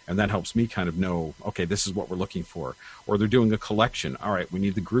spot, and that helps me kind of know, okay, this is what we're looking for. Or they're doing a collection. All right, we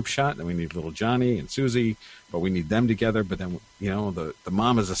need the group shot, then we need little Johnny and Susie, but we need them together. But then the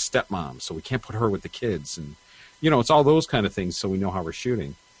mom is a stepmom, so we can't put her with the kids, and it's all those kind of things, so we know how we're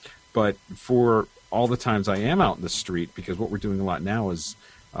shooting. But for all the times I am out in the street, because what we're doing a lot now is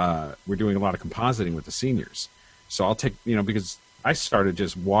we're doing a lot of compositing with the seniors. So I'll take, because I started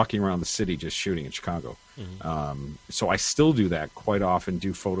just walking around the city just shooting in Chicago. So I still do that quite often,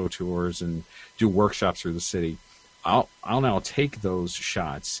 do photo tours and do workshops through the city. I'll now take those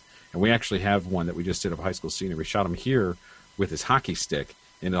shots, and we actually have one that we just did of a high school senior. We shot him here with his hockey stick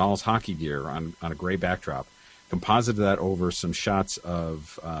and all his hockey gear on a gray backdrop. composited that over some shots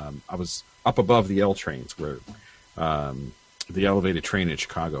of I was up above the L trains where the elevated train in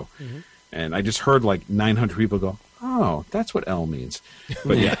Chicago, and I just heard like 900 people go, "Oh, that's what L means."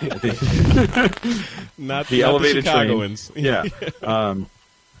 But yeah, not the elevated Chicagoans. train. Yeah,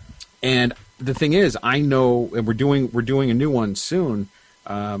 and the thing is, I know, and we're doing a new one soon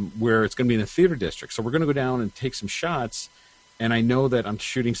where it's going to be in the theater district. So we're going to go down and take some shots. And I know that I'm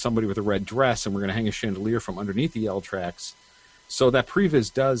shooting somebody with a red dress, and we're going to hang a chandelier from underneath the L tracks. So that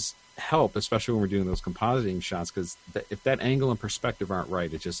previs does help, especially when we're doing those compositing shots, because if that angle and perspective aren't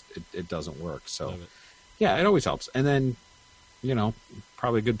right, it doesn't work. So, yeah, it always helps. And then,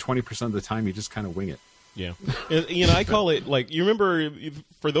 probably a good 20% of the time, you just kind of wing it. Yeah, I call it like, you remember,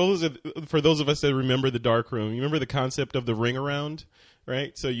 for those of us that remember the darkroom, you remember the concept of the ring around,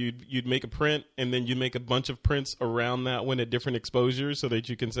 right? So you'd make a print, and then you'd make a bunch of prints around that one at different exposures, so that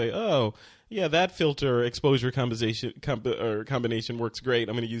you can say, oh, yeah, that filter exposure combination works great.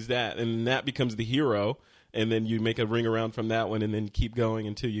 I'm going to use that, and that becomes the hero. And then you make a ring around from that one, and then keep going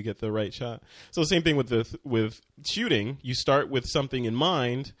until you get the right shot. So same thing with shooting. You start with something in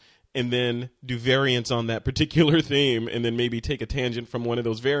mind, and then do variants on that particular theme, and then maybe take a tangent from one of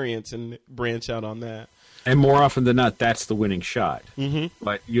those variants and branch out on that. And more often than not, that's the winning shot. Mm-hmm.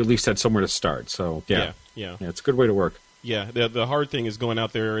 But you at least had somewhere to start. So, yeah, it's a good way to work. Yeah, the hard thing is going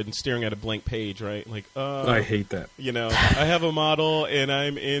out there and staring at a blank page, right? Like, I hate that. I have a model, and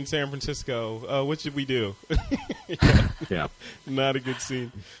I'm in San Francisco. What should we do? Yeah. Not a good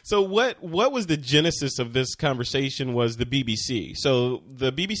scene. So what was the genesis of this conversation was the BBC. So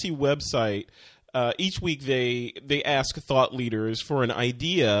the BBC website, each week they ask thought leaders for an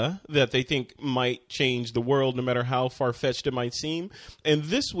idea that they think might change the world, no matter how far-fetched it might seem. And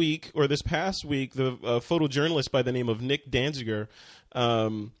this week, or this past week, the photojournalist by the name of Nick Danziger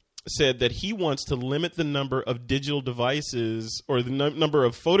said that he wants to limit the number of digital devices, or the number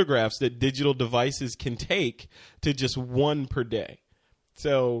of photographs that digital devices can take, to just one per day.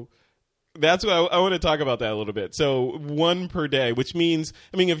 So that's what I want to talk about that a little bit. So one per day, which means,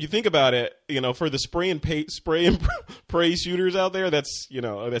 if you think about it, for the spray and pray shooters out there, that's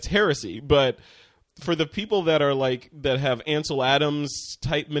heresy. But for the people that are that have Ansel Adams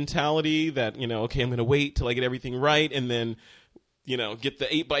type mentality, that okay, I'm going to wait till I get everything right, and then get the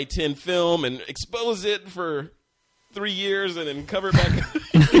 8x10 film and expose it for 3 years and then cover it back.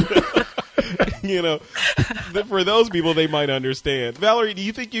 For those people, they might understand. Valerie, do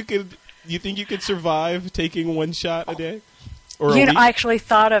you think you could survive taking one shot a day? Or I actually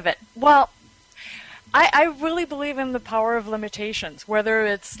thought of it. Well, I really believe in the power of limitations, whether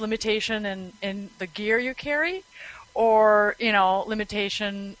it's limitation in the gear you carry, or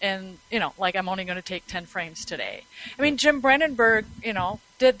limitation in like, I'm only going to take 10 frames today. Jim Brandenburg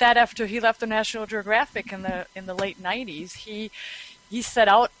did that after he left the National Geographic in the late 90s. He set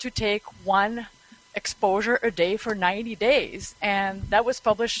out to take one exposure a day for 90 days, and that was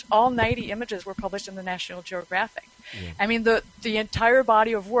published. All 90 images were published in the National Geographic. Yeah. The entire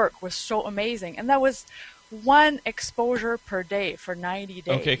body of work was so amazing, and that was one exposure per day for 90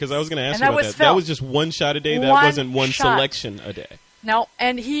 days. Okay, because I was going to ask you about that. That was just one shot a day? That wasn't one selection a day? No,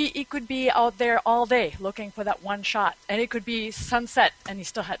 and he could be out there all day looking for that one shot, and it could be sunset, and he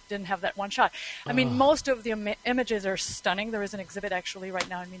still didn't have that one shot. Most of the images are stunning. There is an exhibit actually right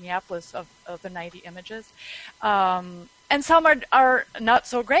now in Minneapolis of the 90 images, and some are not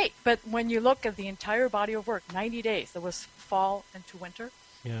so great. But when you look at the entire body of work, 90 days, there was fall into winter.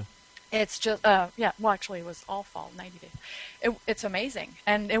 Yeah. It's just, actually it was all fall, 90 days. It's amazing.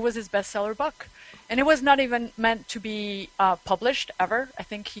 And it was his bestseller book. And it was not even meant to be published ever. I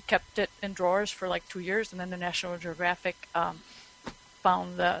think he kept it in drawers for like 2 years, and then the National Geographic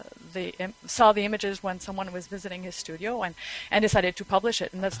found saw the images when someone was visiting his studio and decided to publish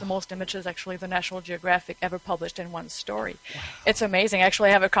it. And that's the most images actually the National Geographic ever published in one story. Wow. It's amazing. Actually,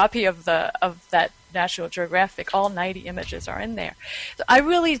 I have a copy of that National Geographic. All 90 images are in there. So I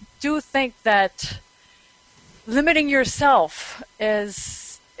really do think that limiting yourself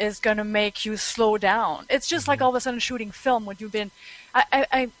is going to make you slow down. It's just like all of a sudden shooting film when you've been.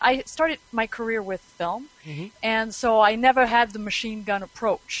 I started my career with film, and so I never had the machine gun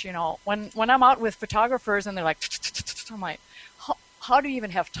approach. When I'm out with photographers and they're like, I'm like, how do you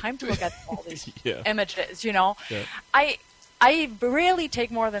even have time to look at all these images? Yeah. I rarely take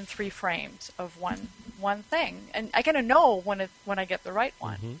more than 3 frames of one thing, and I kind of know when I get the right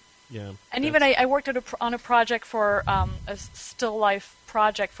one. Mm-hmm. Yeah. And even I worked on a project for a still life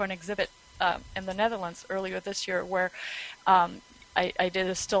project for an exhibit in the Netherlands earlier this year, where I did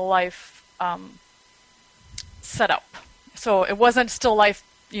a still life setup. So it wasn't still life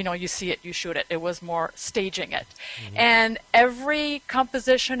you see it, you shoot it. It was more staging it. And every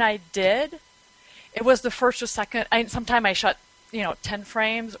composition I did, it was the first or second. Sometime I shot, 10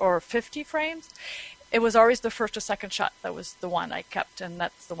 frames or 50 frames. It was always the first or second shot that was the one I kept, and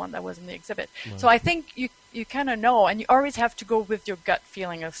that's the one that was in the exhibit. Wow. So I think you kind of know, and you always have to go with your gut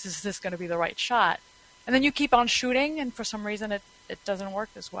feeling of, is this going to be the right shot? And then you keep on shooting, and for some reason it doesn't work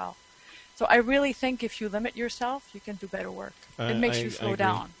as well. So I really think if you limit yourself, you can do better work. It makes you slow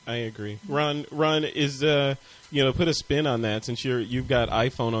down. I agree. Ron is put a spin on that, since you've got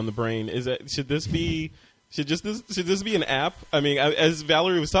iPhone on the brain. Should this be an app? I mean, as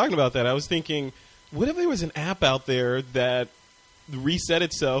Valerie was talking about that, I was thinking, what if there was an app out there that reset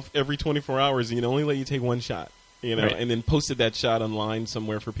itself every 24 hours and only let you take one shot, right, and then posted that shot online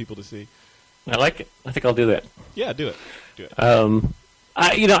somewhere for people to see? I like it. I think I'll do that. Yeah, do it.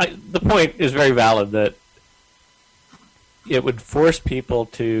 The point is very valid that it would force people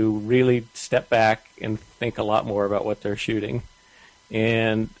to really step back and think a lot more about what they're shooting.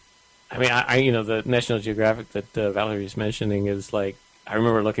 And I mean, the National Geographic that Valerie is mentioning is like, I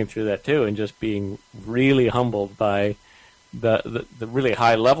remember looking through that too and just being really humbled by the really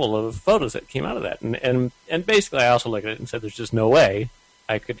high level of photos that came out of that. And basically I also looked at it and said, there's just no way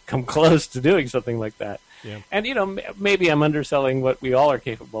I could come close to doing something like that. Yeah. And, maybe I'm underselling what we all are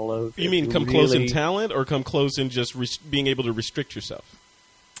capable of. You mean come close in talent, or come close in just being able to restrict yourself?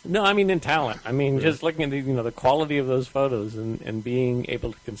 No, I mean in talent. I mean, just looking at the quality of those photos and being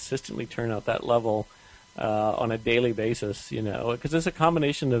able to consistently turn out that level on a daily basis, because it's a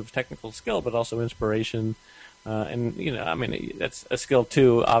combination of technical skill, but also inspiration. That's a skill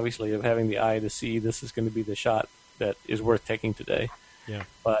too, obviously, of having the eye to see this is going to be the shot that is worth taking today. Yeah.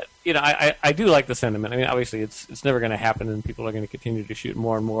 But, I do like the sentiment. I mean, obviously it's never going to happen, and people are going to continue to shoot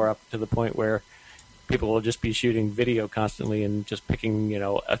more and more up to the point where people will just be shooting video constantly and just picking,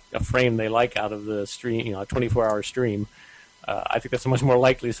 a frame they like out of the stream, a 24-hour stream. I think that's a much more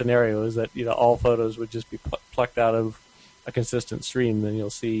likely scenario, is that, all photos would just be plucked out of a consistent stream. Then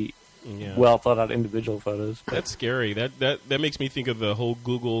you'll see well thought out individual photos. But that's scary. That makes me think of the whole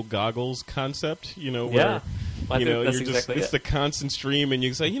Google goggles concept, where it's the constant stream, and you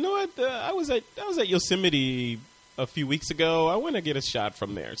can say, I was at Yosemite a few weeks ago. I want to get a shot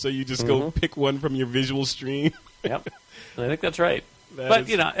from there. So you just go pick one from your visual stream. Yep. I think that's right.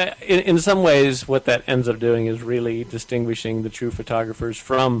 In some ways, what that ends up doing is really distinguishing the true photographers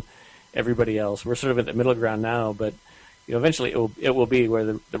from everybody else. We're sort of at the middle ground now, but eventually it will be where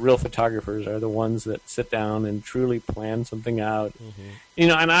the real photographers are the ones that sit down and truly plan something out.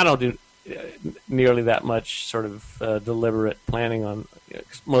 And I don't do nearly that much sort of deliberate planning on.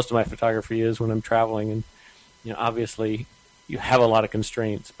 'Cause most of my photography is when I'm traveling, and obviously you have a lot of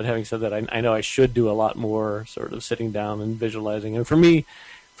constraints. But having said that, I know I should do a lot more sort of sitting down and visualizing. And for me,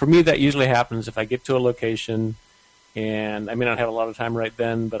 that usually happens if I get to a location, and I may not have a lot of time right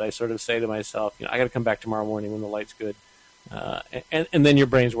then, but I sort of say to myself, I got to come back tomorrow morning when the light's good. And then your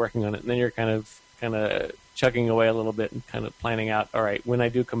brain's working on it, and then you're kind of chugging away a little bit and kind of planning out, all right, when I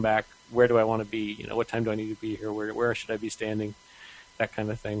do come back, where do I want to be? What time do I need to be here? Where should I be standing? That kind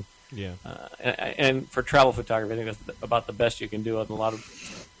of thing. Yeah. And for travel photography, I think that's about the best you can do it a lot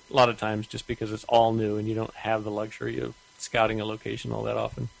of times, just because it's all new and you don't have the luxury of scouting a location all that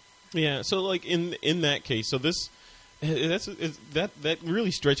often. Yeah. So like in that case, so that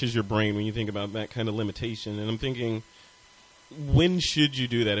really stretches your brain when you think about that kind of limitation. And I'm thinking, when should you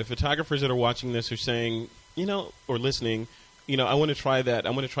do that? If photographers that are watching this are saying, or listening, I want to try that. I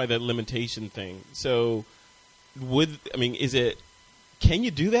want to try that limitation thing. So can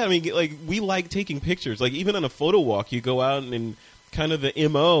you do that? I mean, like, we like taking pictures. Like, even on a photo walk, you go out and kind of the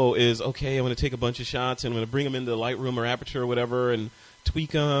MO is, okay, I'm going to take a bunch of shots and I'm going to bring them into Lightroom or Aperture or whatever and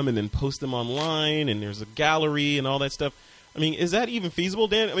tweak them and then post them online, and there's a gallery and all that stuff. I mean, is that even feasible,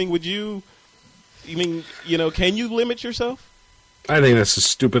 Dan? I mean, can you limit yourself? I think that's the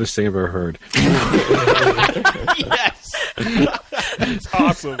stupidest thing I've ever heard. Yes. That's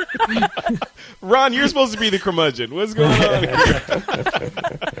awesome. Ron, you're supposed to be the curmudgeon. What's going on here?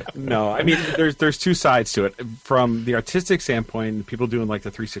 No, I mean, there's two sides to it. From the artistic standpoint, people doing like the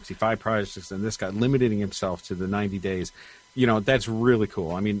 365 projects and this guy limiting himself to the 90 days, that's really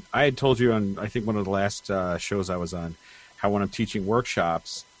cool. I mean, I had told you on, I think, one of the last shows I was on, how when I'm teaching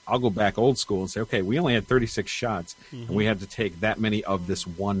workshops, I'll go back old school and say, okay, we only had 36 shots, and we had to take that many of this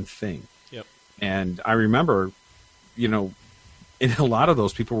one thing. Yep. And I remember, in a lot of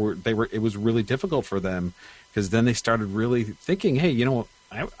those people it was really difficult for them, because then they started really thinking, hey,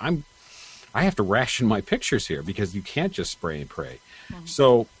 I have to ration my pictures here, because you can't just spray and pray.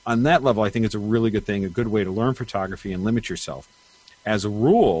 So on that level, I think it's a really good thing, a good way to learn photography and limit yourself. as a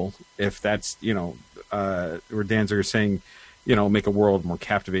rule, if that's, where Danziger is saying, make a world more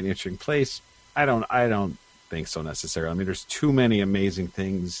captivating, interesting place, I don't think so necessarily. I mean, there's too many amazing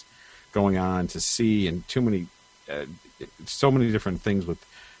things going on to see, and so many different things with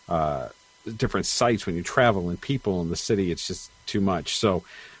different sites when you travel and people in the city. It's just too much. So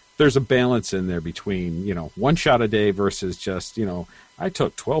there's a balance in there between, one shot a day versus just, I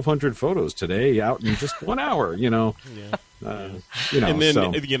took 1,200 photos today out in just 1 hour, Yeah. And then,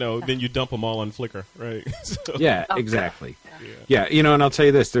 so. Then you dump them all on Flickr, right? So. Yeah, exactly. Yeah, and I'll tell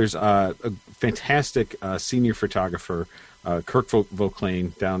you this, there's a fantastic senior photographer, Kirk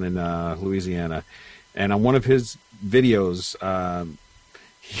Vauclain, down in Louisiana, and on one of his videos,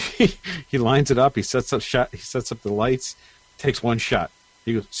 he lines it up, he sets up the lights, takes one shot.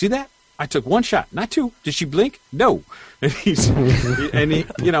 He goes, "See that? I took one shot, not two. Did she blink? No." And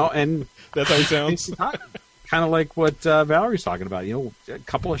and that's how he sounds. Kind of like what Valerie's talking about. A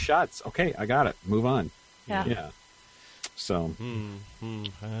couple of shots. Okay, I got it. Move on. Yeah. So.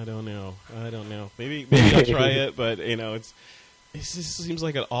 I don't know. Maybe I'll try it, but it just seems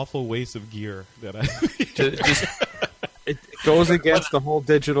like an awful waste of gear that It goes against the whole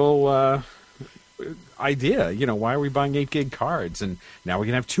digital idea. Why are we buying 8 gig cards, and now we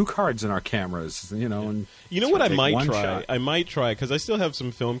can have 2 cards in our cameras? And what I might try? Shot. I might try, because I still have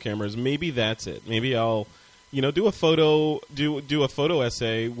some film cameras. Maybe that's it. Maybe I'll do a photo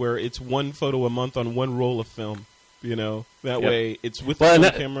essay where it's 1 photo a month on 1 roll of film. That way it's with the film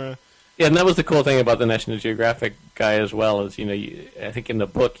camera. Yeah, and that was the cool thing about the National Geographic guy as well. Is I think in the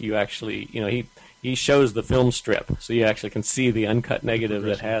book you actually he shows the film strip, so you actually can see the uncut negative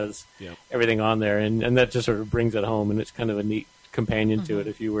that has everything on there, and that just sort of brings it home, and it's kind of a neat companion to it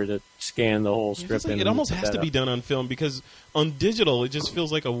if you were to scan the whole strip. It almost has to be done on film, because on digital it just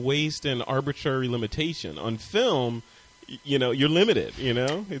feels like a waste and arbitrary limitation. On film, you're limited.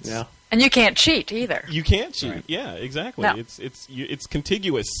 And you can't cheat either. You can't cheat. Right. Yeah, exactly. No. It's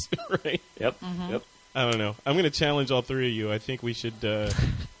contiguous, right? Yep. Yep. I don't know. I'm going to challenge all 3 of you. I think we should.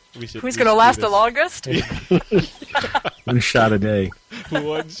 Who's going to last the longest? 1 shot a day.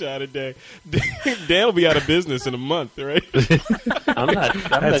 1 shot a day. Dan will be out of business in a month, right? I'm not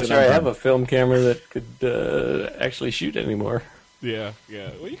sure I have a film camera that could actually shoot anymore. Yeah.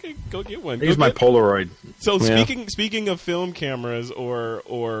 Well, you can go get one. Here's my Polaroid. So speaking of film cameras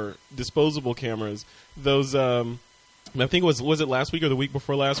or disposable cameras, those I think was it last week or the week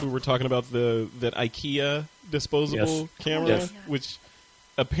before last we were talking about that IKEA disposable camera, which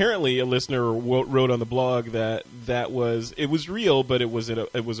apparently a listener wrote on the blog that it was real, but it was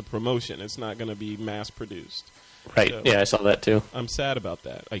a promotion. It's not going to be mass produced. Right. So, I saw that too. I'm sad about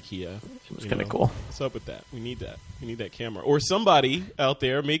that, IKEA. It was kind of cool. What's up with that? We need that. We need that camera. Or somebody out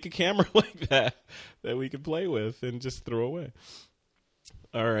there make a camera like that we can play with and just throw away.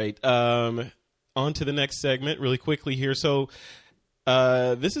 All right. On to the next segment really quickly here. So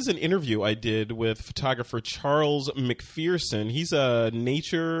this is an interview I did with photographer Charles McPherson. He's a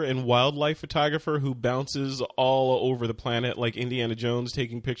nature and wildlife photographer who bounces all over the planet like Indiana Jones,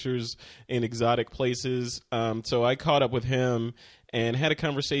 taking pictures in exotic places. So I caught up with him and had a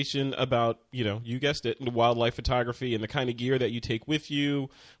conversation about, you guessed it, wildlife photography and the kind of gear that you take with you,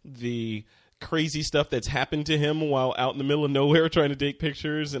 the crazy stuff that's happened to him while out in the middle of nowhere trying to take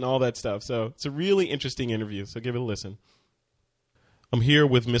pictures and all that stuff. So it's a really interesting interview, so give it a listen. I'm here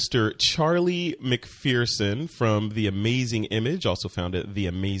with Mr. Charlie McPherson from The Amazing Image, also found at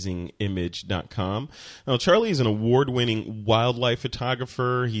theamazingimage.com. Now, Charlie is an award-winning wildlife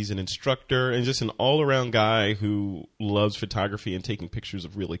photographer. He's an instructor and just an all-around guy who loves photography and taking pictures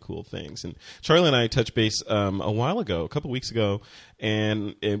of really cool things. And Charlie and I touched base a couple weeks ago,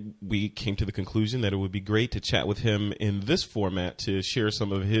 and we came to the conclusion that it would be great to chat with him in this format to share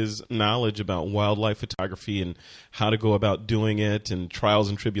some of his knowledge about wildlife photography and how to go about doing it and trials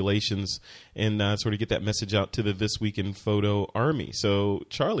and tribulations, and sort of get that message out to the This Week in Photo army. So,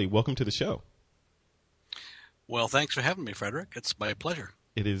 Charlie, welcome to the show. Well, thanks for having me, Frederick. It's my pleasure.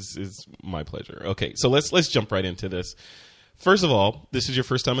 It is my pleasure. Okay, so let's jump right into this. First of all, this is your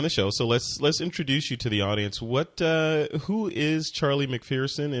first time on the show, so let's introduce you to the audience. Who is Charlie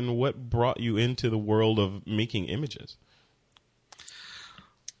McPherson, and what brought you into the world of making images?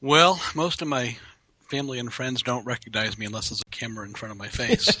 Well, most of my family and friends don't recognize me unless there's a camera in front of my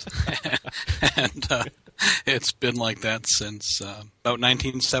face. And it's been like that since about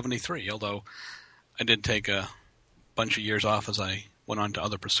 1973, although I did take a bunch of years off as I went on to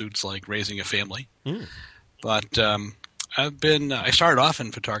other pursuits like raising a family. But I started off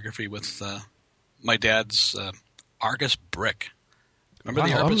in photography with my dad's Argus brick. Remember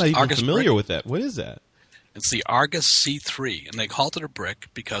the I'm not even Argus familiar brick? with that. What is that? It's the Argus C3, and they called it a brick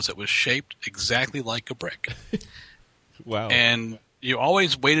because it was shaped exactly like a brick. Wow. And you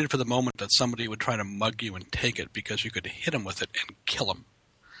always waited for the moment that somebody would try to mug you and take it because you could hit them with it and kill them.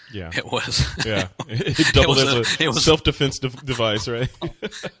 Yeah. It was. Yeah. It doubled as a self-defense device, right?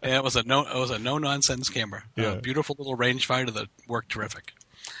 Yeah, it was a no-nonsense camera. Yeah. A beautiful little rangefinder that worked terrific.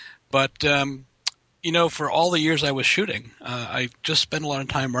 But, for all the years I was shooting, I just spent a lot of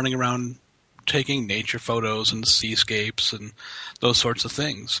time running around taking nature photos and seascapes and those sorts of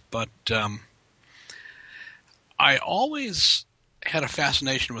things. But I always had a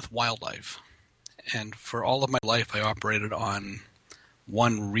fascination with wildlife. And for all of my life, I operated on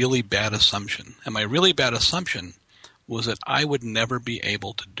one really bad assumption. And my really bad assumption was that I would never be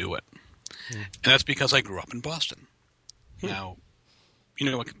able to do it. And that's because I grew up in Boston. Now, you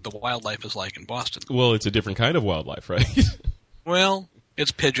know what the wildlife is like in Boston. Well, it's a different kind of wildlife, right? Well,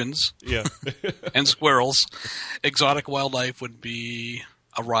 it's pigeons. Yeah. And squirrels. Exotic wildlife would be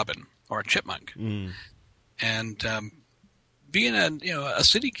a robin or a chipmunk. And being a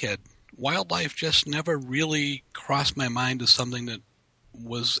city kid, wildlife just never really crossed my mind as something that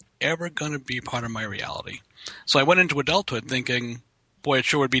was ever going to be part of my reality. So I went into adulthood thinking, boy, it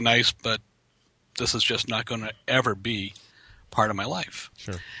sure would be nice, but this is just not going to ever be part of my life.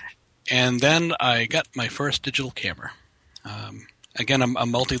 Sure. And then I got my first digital camera. Again, I'm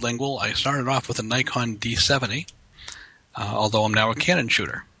multilingual. I started off with a Nikon D70, although I'm now a Canon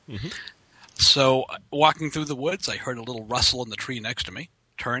shooter. Mm-hmm. So walking through the woods, I heard a little rustle in the tree next to me,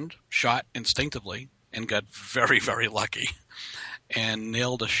 turned, shot instinctively, and got very, very lucky. And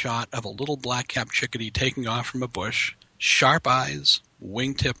nailed a shot of a little black-capped chickadee taking off from a bush, sharp eyes,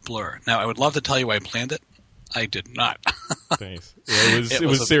 wingtip blur. Now, I would love to tell you I planned it. I did not. Thanks. Yeah, it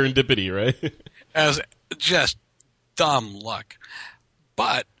was serendipity, right? As just dumb luck.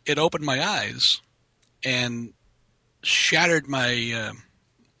 But it opened my eyes and shattered my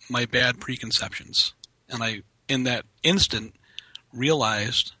my bad preconceptions. And I, in that instant,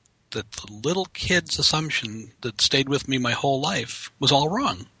 realized that the little kid's assumption that stayed with me my whole life was all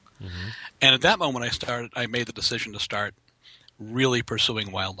wrong. Mm-hmm. And at that moment I made the decision to start really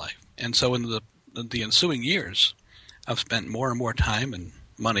pursuing wildlife. And so in the ensuing years, I've spent more and more time and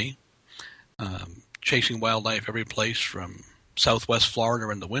money chasing wildlife every place from southwest Florida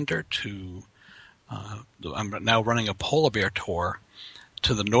in the winter to I'm now running a polar bear tour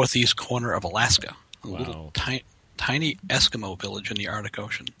to the northeast corner of Alaska, a little tiny Eskimo village in the Arctic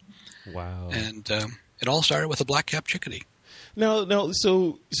Ocean. Wow. And it all started with a black-capped chickadee. No.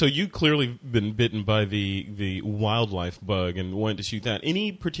 So you clearly been bitten by the wildlife bug and wanted to shoot that.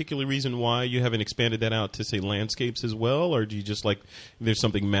 Any particular reason why you haven't expanded that out to say landscapes as well, or do you just like there's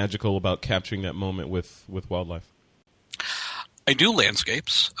something magical about capturing that moment with wildlife? I do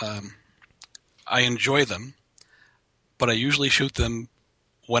landscapes. I enjoy them, but I usually shoot them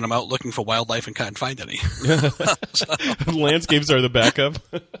when I'm out looking for wildlife and can't find any. Landscapes are the backup.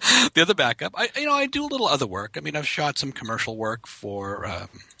 They're the backup. I do a little other work. I mean, I've shot some commercial work for, I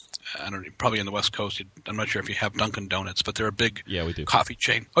don't know, probably in the West Coast. I'm not sure if you have Dunkin' Donuts, but they're a big we do. Coffee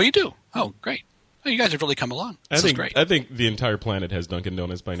chain. Oh, you do? Oh, great. Oh, you guys have really come along. This is great. I think the entire planet has Dunkin'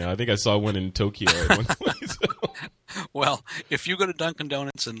 Donuts by now. I think I saw one in Tokyo at one point. So. Well, if you go to Dunkin'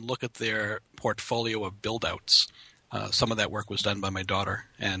 Donuts and look at their portfolio of build-outs, some of that work was done by my daughter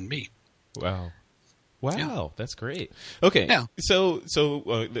and me. Wow, yeah. That's great. Okay, yeah. So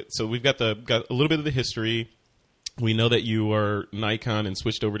we've got a little bit of the history. We know that you are Nikon and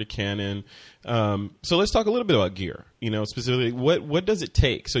switched over to Canon. So let's talk a little bit about gear. Specifically, what does it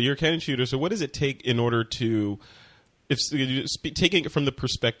take? So you're a Canon shooter. So what does it take in order to, taking it from the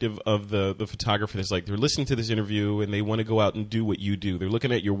perspective of the photographer that's like they're listening to this interview and they want to go out and do what you do. They're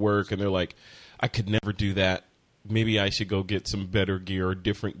looking at your work and they're like, I could never do that. Maybe I should go get some better gear or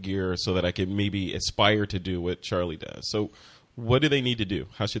different gear so that I can maybe aspire to do what Charlie does. So what do they need to do?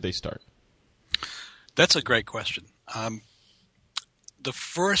 How should they start? That's a great question. The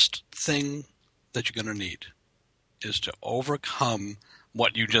first thing that you're going to need is to overcome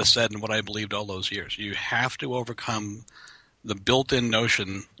what you just said and what I believed all those years. You have to overcome the built-in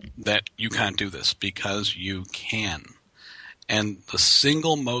notion that you can't do this because you can. And the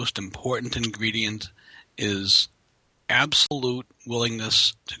single most important ingredient is absolute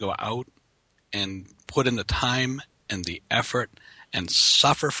willingness to go out and put in the time and the effort and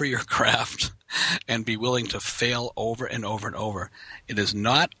suffer for your craft and be willing to fail over and over and over. It is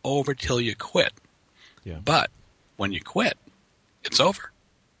not over till you quit. Yeah. But when you quit, it's over.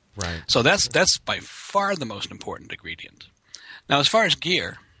 Right. So that's by far the most important ingredient. Now, as far as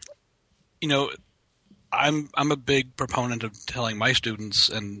gear, I'm a big proponent of telling my students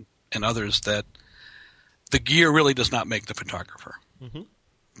and others that the gear really does not make the photographer. Mm-hmm.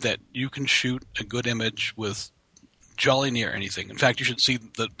 That you can shoot a good image with jolly near anything. In fact, you should see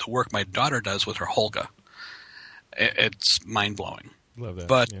the work my daughter does with her Holga. It's mind-blowing. Love that.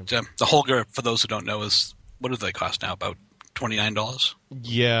 But yeah. The Holga, for those who don't know, is, what do they cost now? About $29?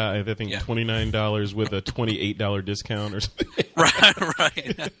 Yeah, I think $29 with a $28 discount or something.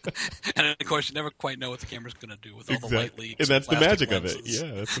 Right. And of course, you never quite know what the camera's going to do with all the light leaks. And that's the magic lenses. of it.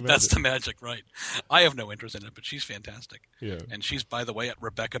 Yeah, that's the magic. That's the magic, right. I have no interest in it, but she's fantastic. Yeah. And she's, by the way, at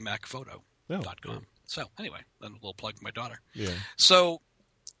RebeccaMacPhoto.com. Oh, yeah. So anyway, then a little plug for my daughter. Yeah. So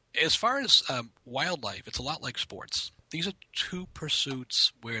as far as wildlife, it's a lot like sports. These are two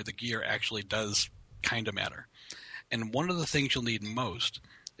pursuits where the gear actually does kind of matter. And one of the things you'll need most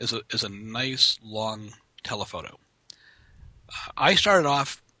is a nice long telephoto. I started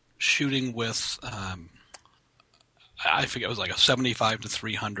off shooting with I forget, it was like a 75 to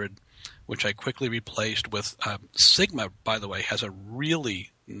 300, which I quickly replaced with Sigma. By the way, has a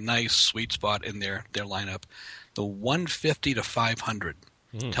really nice sweet spot in their lineup. The 150 to 500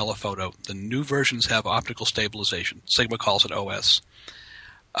 telephoto. The new versions have optical stabilization. Sigma calls it OS.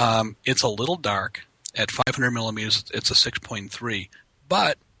 It's a little dark. At 500 millimeters, it's a 6.3.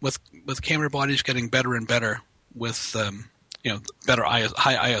 But with camera bodies getting better and better with better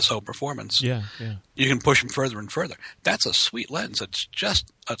high ISO performance, yeah, you can push them further and further. That's a sweet lens. It's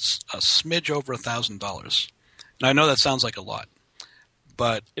just a smidge over $1,000. Now I know that sounds like a lot,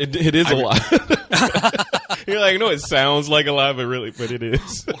 but it is a lot. You're like, no, it sounds like a lot, but it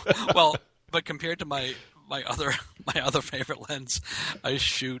is. Well, but compared to my other favorite lens, I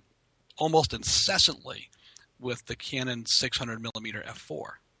shoot almost incessantly with the Canon 600 millimeter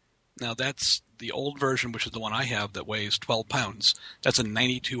f4. Now that's the old version, which is the one I have that weighs 12 pounds. That's a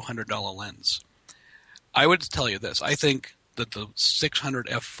 $9,200 lens. I would tell you this. I think that the 600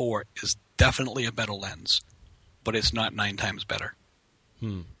 f4 is definitely a better lens, but it's not 9 times better.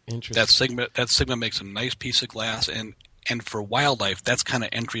 Interesting. That Sigma makes a nice piece of glass, and for wildlife, that's kind of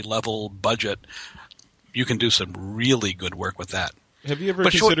entry-level budget. You can do some really good work with that. Have you ever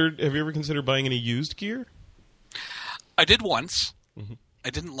considered buying any used gear? I did once. Mm-hmm.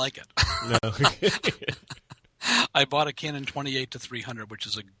 I didn't like it. No. I bought a Canon 28 to 300, which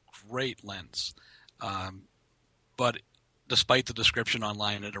is a great lens. But despite the description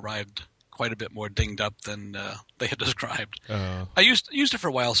online, it arrived quite a bit more dinged up than they had described. I used it for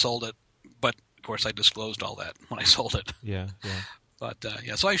a while, sold it, but of course I disclosed all that when I sold it. Yeah. But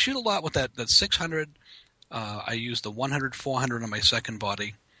so I shoot a lot with that 600. I use the 100-400 on my second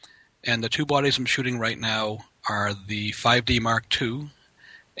body, and the two bodies I'm shooting right now are the 5D Mark II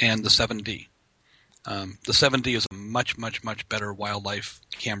and the 7D. The 7D is a much, much, much better wildlife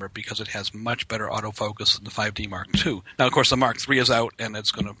camera because it has much better autofocus than the 5D Mark II. Now, of course, the Mark III is out, and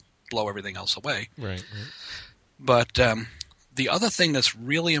it's going to blow everything else away. Right. But the other thing that's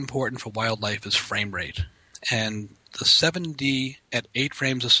really important for wildlife is frame rate. And the 7D at 8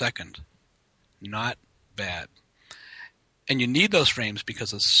 frames a second, not bad. And you need those frames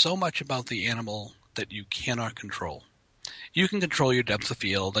because there's so much about the animal that you cannot control. You can control your depth of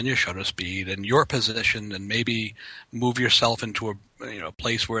field and your shutter speed and your position and maybe move yourself into a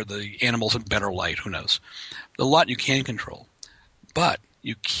place where the animal's in better light. Who knows? There's a lot you can control. But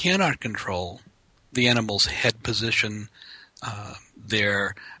you cannot control the animal's head position,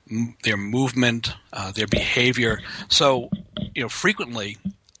 their movement, their behavior. So, frequently,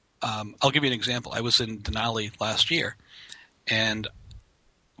 I'll give you an example. I was in Denali last year, and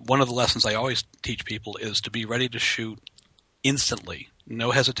one of the lessons I always teach people is to be ready to shoot instantly,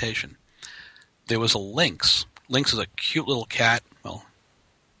 no hesitation. There was a lynx. Lynx is a cute little cat. Well,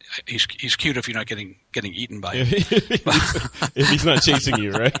 he's cute if you're not getting eaten by him. If he's not chasing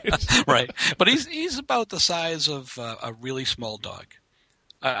you, right? Right. But he's about the size of a really small dog.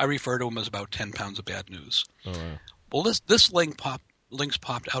 I refer to him as about 10 pounds of bad news. Oh, wow. Well, this lynx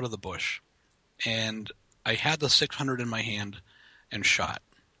popped out of the bush, and I had the 600 in my hand and shot.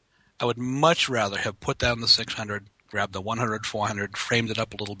 I would much rather have put down the 600, grabbed the 100-400, framed it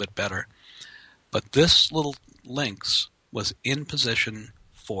up a little bit better. But this little lynx was in position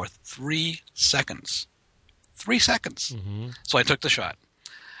for 3 seconds. 3 seconds. Mm-hmm. So I took the shot.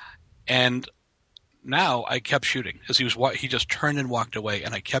 And now I kept shooting. As he just turned and walked away,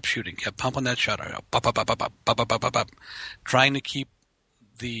 and I kept shooting, kept pumping that shutter, trying to keep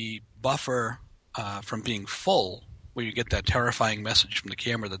the buffer from being full, where you get that terrifying message from the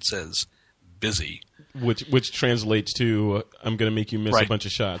camera that says, busy. Which translates to I'm going to make you miss a bunch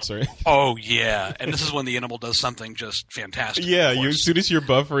of shots, right? Oh, yeah. And this is when the animal does something just fantastic. Yeah, as soon as you're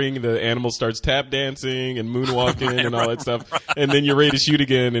buffering, the animal starts tap dancing and moonwalking and all that stuff. Right. And then you're ready to shoot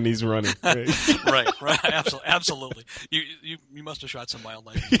again, and he's running. Right, right. Absolutely. You must have shot some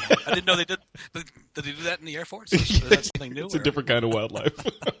wildlife. I didn't know they did. Did they do that in the Air Force? Is that something new? It's a different kind of wildlife.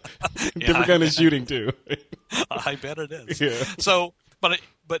 Different kind of shooting, too. I bet it is. Yeah. So...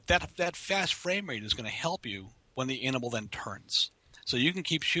 But that fast frame rate is going to help you when the animal then turns. So you can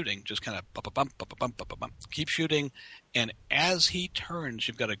keep shooting, just kind of bump, keep shooting, and as he turns,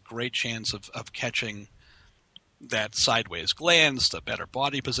 you've got a great chance of catching that sideways glance, the better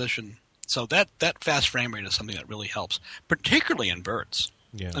body position. So that fast frame rate is something that really helps, particularly in birds.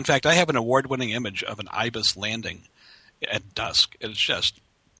 Yeah. In fact, I have an award-winning image of an ibis landing at dusk. It's just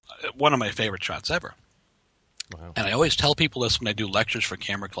one of my favorite shots ever. Wow. And I always tell people this when I do lectures for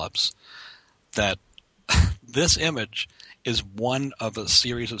camera clubs, that this image is one of a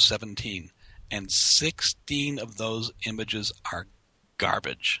series of 17, and 16 of those images are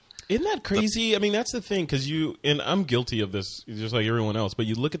garbage. Isn't that crazy? I mean, that's the thing, because and I'm guilty of this, just like everyone else, but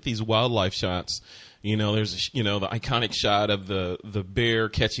you look at these wildlife shots, there's, the iconic shot of the bear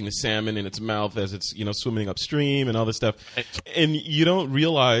catching the salmon in its mouth as it's, swimming upstream and all this stuff, and you don't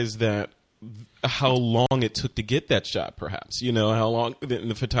realize how long it took to get that shot, perhaps. How long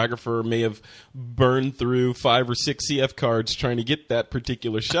the photographer may have burned through 5 or 6 CF cards trying to get that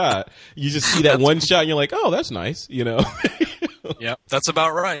particular shot. You just see that one shot and you're like, oh, that's nice, Yeah, that's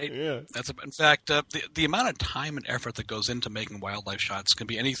about right. Yeah. In fact, the amount of time and effort that goes into making wildlife shots can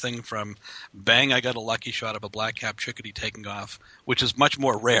be anything from, bang, I got a lucky shot of a black-capped chickadee taking off, which is much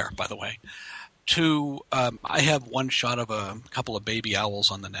more rare, by the way, to I have one shot of a couple of baby owls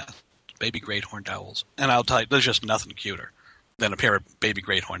on the nest. Baby great horned owls. And I'll tell you, there's just nothing cuter than a pair of baby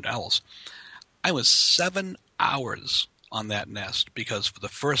great horned owls. I was 7 hours on that nest because for the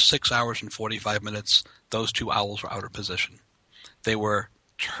first 6 hours and 45 minutes, those 2 owls were out of position. They were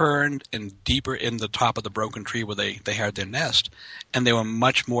turned and deeper in the top of the broken tree where they had their nest, and they were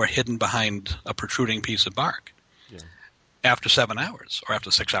much more hidden behind a protruding piece of bark. Yeah. After 7 hours, or after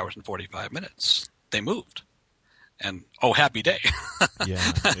 6 hours and 45 minutes, they moved. And happy day!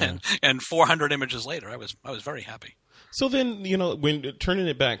 Yeah. And 400 images later, I was very happy. So then, when turning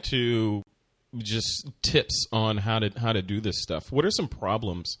it back to just tips on how to do this stuff, what are some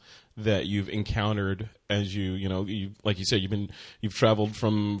problems that you've encountered as you like you said, you've traveled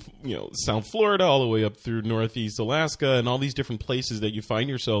from South Florida all the way up through Northeast Alaska and all these different places that you find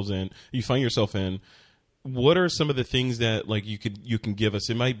yourself in. What are some of the things that you can give us?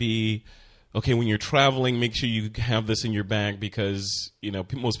 It might be, okay, when you're traveling, make sure you have this in your bag because,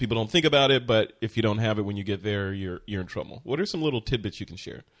 most people don't think about it, but if you don't have it when you get there, you're in trouble. What are some little tidbits you can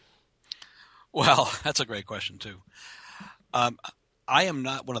share? Well, that's a great question, too. I am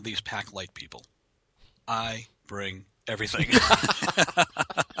not one of these pack light people. I bring everything.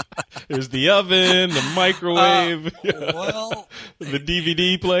 There's the oven, the microwave, the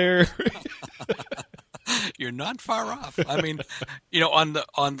DVD player. You're not far off. I mean, on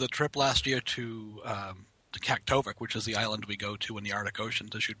the trip last year to Kaktovik, which is the island we go to in the Arctic Ocean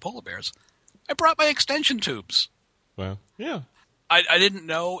to shoot polar bears, I brought my extension tubes. Wow. Yeah. I didn't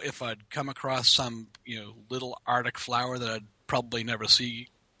know if I'd come across some little Arctic flower that I'd probably never see.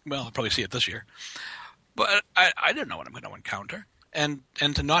 Well, I'll probably see it this year, but I didn't know what I'm going to encounter. And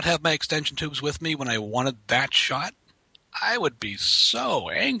to not have my extension tubes with me when I wanted that shot, I would be so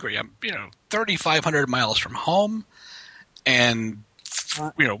angry. I'm 3,500 miles from home, and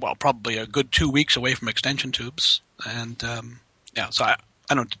probably a good 2 weeks away from extension tubes, and so I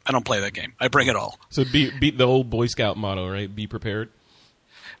don't play that game. I bring it all. So beat the old Boy Scout motto, right? Be prepared.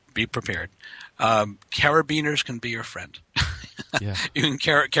 Be prepared. Carabiners can be your friend. Yeah. You can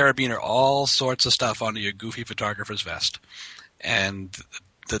carabiner all sorts of stuff onto your goofy photographer's vest, and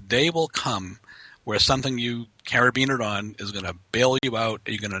the day will come where something you carabinered on is going to bail you out,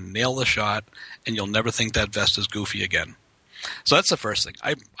 you're going to nail the shot, and you'll never think that vest is goofy again. So that's the first thing.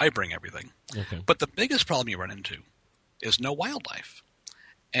 I bring everything. Okay. But the biggest problem you run into is no wildlife.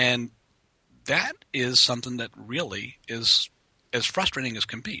 And that is something that really is as frustrating as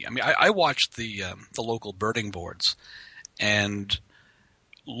can be. I mean, I watch the local birding boards and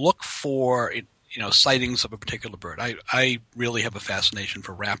look for sightings of a particular bird. I really have a fascination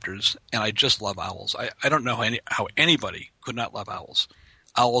for raptors, and I just love owls. I don't know how anybody could not love owls.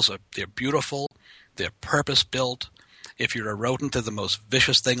 Owls they're beautiful. They're purpose-built. If you're a rodent, they're the most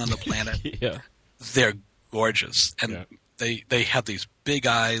vicious thing on the planet. Yeah. They're gorgeous. And they have these big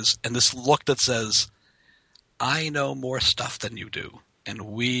eyes and this look that says, I know more stuff than you do. and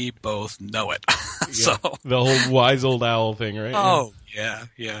we both know it. Yeah. So the whole wise old owl thing, right? Oh,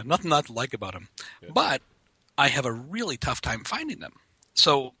 yeah. Nothing not to like about them. Yeah. But I have a really tough time finding them.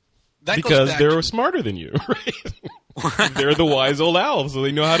 So that because goes back they're smarter than you, right? They're the wise old owls, so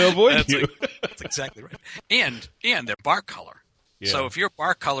they know how to avoid you. That's exactly right. And their bark color. Yeah. So if you're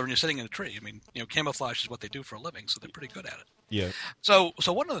bark color and you're sitting in a tree, I mean, camouflage is what they do for a living, so they're pretty good at it. Yeah. So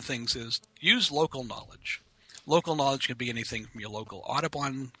one of the things is use local knowledge. Local knowledge can be anything from your local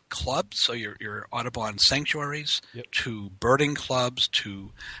Audubon clubs, so your Audubon sanctuaries, to birding clubs, to,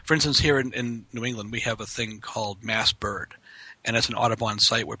 for instance, here in New England, we have a thing called Mass Bird, and it's an Audubon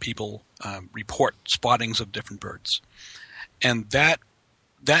site where people report spottings of different birds. And that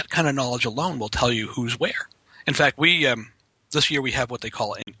kind of knowledge alone will tell you who's where. In fact, we this year we have what they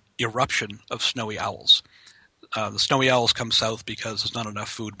call an eruption of snowy owls. The snowy owls come south because there's not enough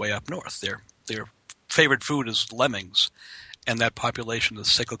food way up north. Their favorite food is lemmings, and that population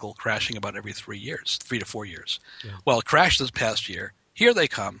is cyclical, crashing about every 3 to 4 years. Yeah. Well, it crashed this past year. Here they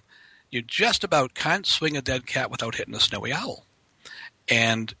come. You just about can't swing a dead cat without hitting a snowy owl.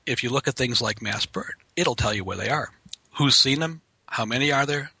 And if you look at things like Mass Bird, it'll tell you where they are. Who's seen them? How many are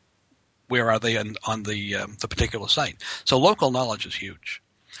there? Where are they on the particular site? So local knowledge is huge.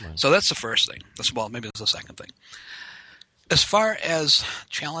 Right. So that's the first thing. Maybe that's the second thing. As far as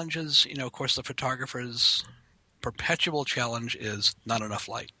challenges, of course, the photographer's perpetual challenge is not enough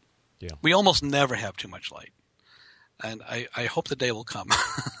light. Yeah. We almost never have too much light. And I hope the day will come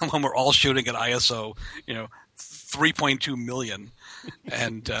when we're all shooting at ISO, 3.2 million,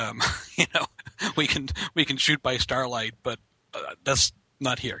 and we can shoot by starlight, but that's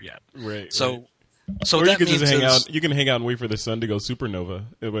not here yet. Right. So or that you can means just hang out. You can hang out and wait for the sun to go supernova.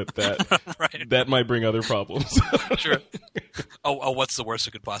 But that right. That might bring other problems. Sure. Oh, what's the worst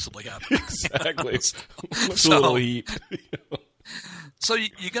that could possibly happen? Exactly. It's a little heat. So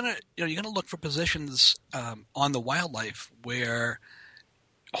you're gonna look for positions on the wildlife where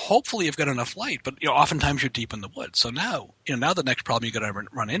hopefully you've got enough light, but oftentimes you're deep in the woods. So now the next problem you're going to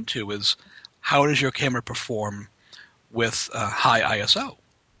run into is how does your camera perform with high ISO?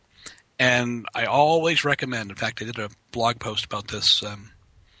 And I always recommend, in fact, I did a blog post about this a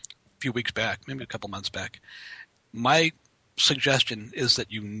few weeks back, maybe a couple months back. My suggestion is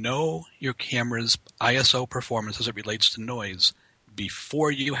that your camera's ISO performance as it relates to noise before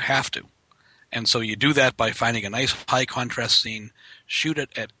you have to. And so you do that by finding a nice high contrast scene, shoot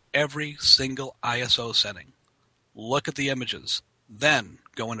it at every single ISO setting, look at the images, then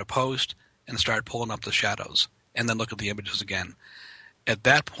go into post and start pulling up the shadows, and then look at the images again. At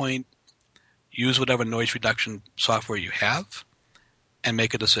that point, use whatever noise reduction software you have and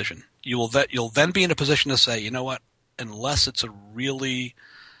make a decision. You'll then be in a position to say, you know what, unless it's a really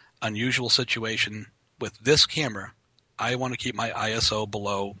unusual situation with this camera, I want to keep my ISO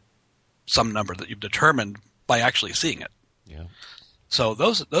below some number that you've determined by actually seeing it. Yeah. So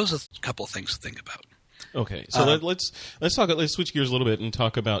those are a couple of things to think about. Okay, so let's switch gears a little bit and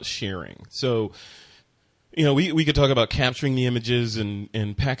talk about sharing. So, we could talk about capturing the images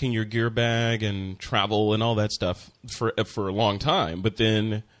and packing your gear bag and travel and all that stuff for a long time. But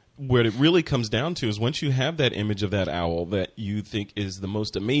then what it really comes down to is once you have that image of that owl that you think is the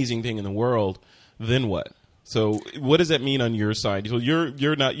most amazing thing in the world, then what? So what does that mean on your side? So you're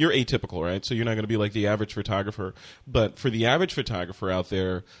atypical, right? So you're not going to be like the average photographer. But for the average photographer out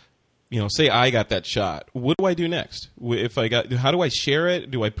there, say I got that shot. What do I do next? How do I share it?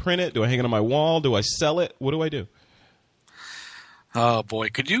 Do I print it? Do I hang it on my wall? Do I sell it? What do I do? Oh boy,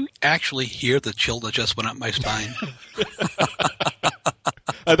 could you actually hear the chill that just went up my spine?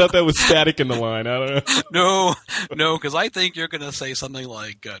 I thought that was static in the line. I don't know. No, because I think you're going to say something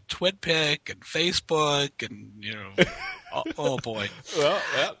like TwitPic and Facebook and oh boy. Well,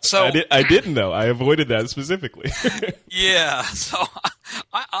 yeah. So I didn't though. I avoided that specifically. Yeah. So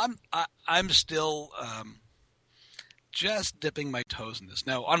I'm still just dipping my toes in this.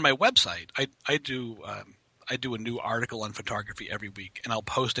 Now on my website, I do a new article on photography every week, and I'll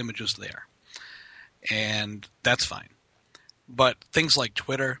post images there, and that's fine. But things like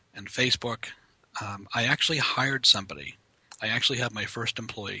Twitter and Facebook, I actually hired somebody. I actually have my first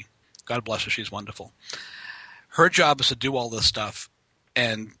employee. God bless her, she's wonderful. Her job is to do all this stuff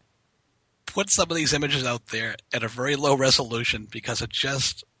and put some of these images out there at a very low resolution because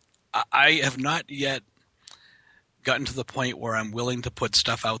I have not yet gotten to the point where I'm willing to put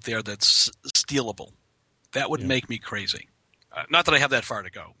stuff out there that's stealable. That would make me crazy. Not that I have that far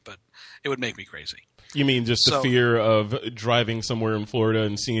to go, but it would make me crazy. You mean just the fear of driving somewhere in Florida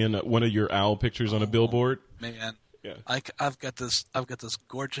and seeing one of your owl pictures on a billboard? Man, yeah. I've got this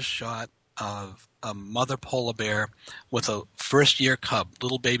gorgeous shot of a mother polar bear with a first-year cub,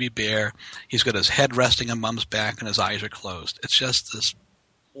 little baby bear. He's got his head resting on mom's back and his eyes are closed. It's just this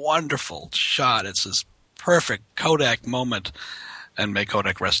wonderful shot. It's this perfect Kodak moment. And may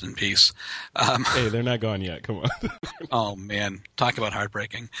Kodak rest in peace. Hey, they're not gone yet. Come on. Oh, man. Talk about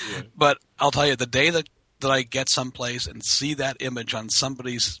heartbreaking. Yeah. But I'll tell you, the day that I get someplace and see that image on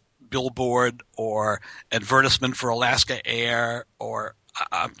somebody's billboard or advertisement for Alaska Air, or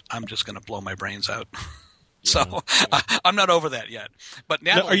I'm just going to blow my brains out. So I'm not over that yet. But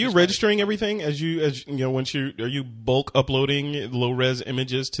now, are you registering everything as you know? Once are you bulk uploading low res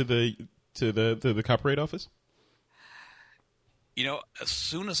images to the Copyright Office? You know, as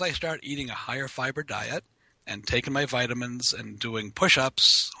soon as I start eating a higher fiber diet and taking my vitamins and doing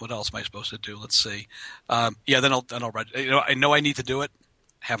push-ups, what else am I supposed to do? Let's see. Then I'll I know I need to do it.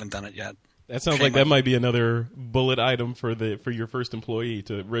 Haven't done it yet. That sounds like that might be another bullet item for your first employee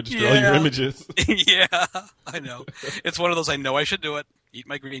to register all your images. Yeah, I know. It's one of those I know I should do it. Eat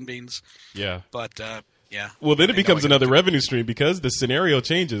my green beans. Yeah. But yeah. Well, then it becomes another revenue stream because the scenario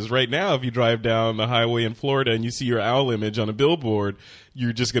changes. Right now, if you drive down the highway in Florida and you see your owl image on a billboard,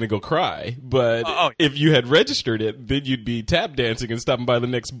 you're just going to go cry. But if you had registered it, then you'd be tap dancing and stopping by the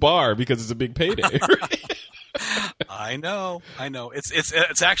next bar because it's a big payday. Right? I know.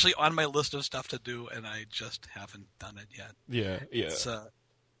 It's actually on my list of stuff to do, and I just haven't done it yet. Yeah.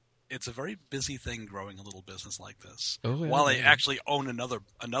 It's a very busy thing growing a little business like this. Oh, yeah, while I actually own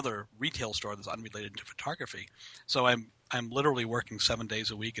another retail store that's unrelated to photography, so I'm literally working 7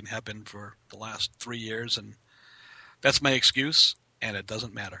 days a week and have been for the last 3 years, and that's my excuse, and it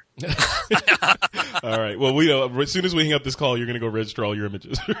doesn't matter. All right. Well, as soon as we hang up this call, you're going to go register all your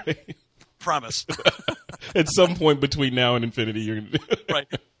images, right? Promise. At some point between now and infinity, you're going to right.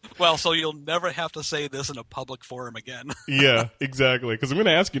 Well, so you'll never have to say this in a public forum again. Yeah, exactly. Because I'm going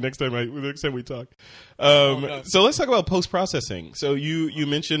to ask you next time we talk. So let's talk about post processing. So you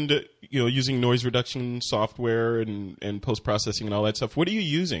mentioned using noise reduction software and post processing and all that stuff. What are you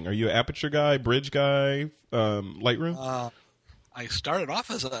using? Are you an aperture guy, bridge guy, Lightroom? I started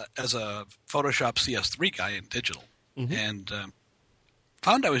off as a Photoshop CS3 guy in digital, and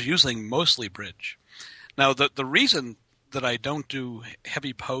found I was using mostly bridge. Now the reason that I don't do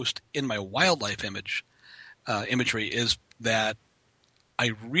heavy post in my wildlife imagery is that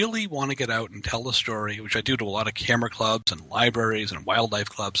I really want to get out and tell the story, which I do to a lot of camera clubs and libraries and wildlife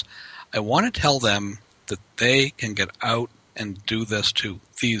clubs. I want to tell them that they can get out and do this too.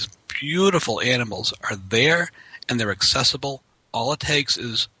 These beautiful animals are there and they're accessible. All it takes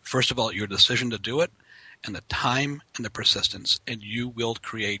is, first of all, your decision to do it, and the time and the persistence, and you will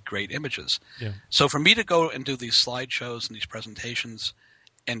create great images. Yeah. So for me to go and do these slideshows and these presentations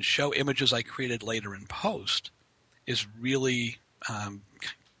and show images I created later in post is really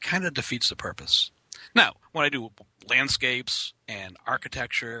kind of defeats the purpose. Now, when I do landscapes and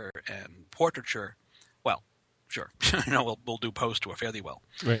architecture and portraiture, well, sure, we'll do post to a fairly well.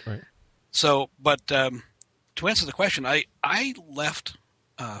 Right. So, but to answer the question, I left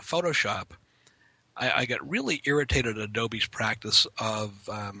Photoshop. I get really irritated at Adobe's practice of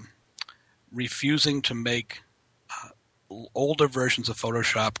refusing to make older versions of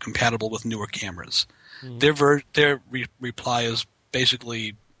Photoshop compatible with newer cameras. Mm-hmm. Their reply is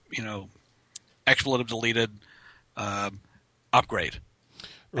basically, expletive deleted, upgrade.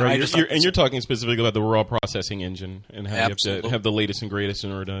 Right, you're talking specifically about the raw processing engine and how you have to have the latest and greatest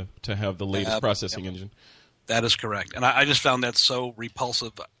in order to have the latest processing engine. That is correct, and I just found that so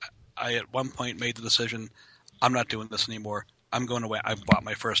repulsive. I at one point made the decision, I'm not doing this anymore. I'm going away. I bought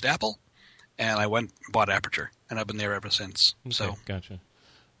my first Apple, and I went and bought Aperture, and I've been there ever since. Okay, so gotcha.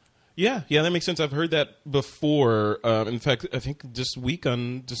 Yeah, that makes sense. I've heard that before. In fact, I think this week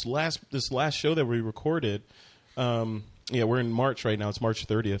on this last show that we recorded. We're in March right now. It's March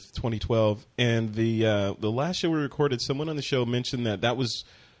 30th, 2012, and the last show we recorded, someone on the show mentioned that was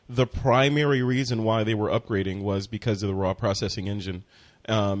the primary reason why they were upgrading was because of the raw processing engine.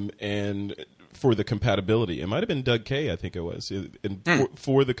 And for the compatibility, it might have been Doug Kay, I think it was,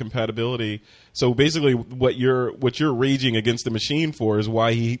 for the compatibility. So basically, what you're raging against the machine for is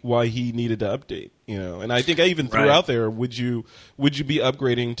why he needed to update. And I think I even threw out there, would you be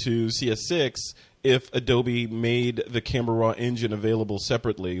upgrading to CS6 if Adobe made the Camera Raw engine available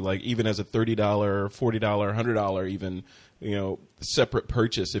separately, like even as a $30, $40, $100 even, separate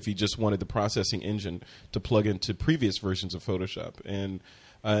purchase if you just wanted the processing engine to plug into previous versions of Photoshop. And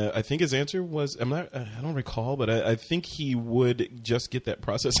I think his answer was, I don't recall, but I think he would just get that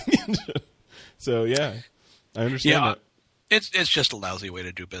processing engine. So yeah, I understand that. It's just a lousy way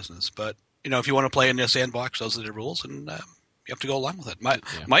to do business. But if you want to play in this sandbox, those are the rules, and You have to go along with it.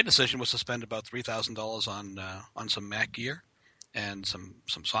 My decision was to spend about $3,000 on some Mac gear and some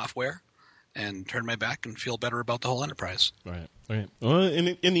software, and turn my back and feel better about the whole enterprise. Right. Well,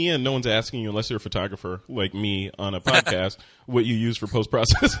 in the end, no one's asking you, unless you're a photographer like me on a podcast, what you use for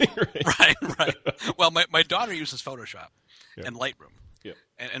post-processing. Right. Well, my daughter uses Photoshop and Lightroom. Yeah.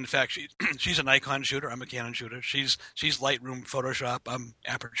 And in fact, she's a Nikon shooter. I'm a Canon shooter. She's Lightroom Photoshop. I'm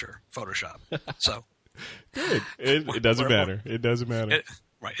Aperture Photoshop. So good. It doesn't matter. It doesn't matter.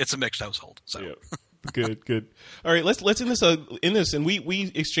 Right. It's a mixed household. So. Yeah. Good. All right, let's end this. And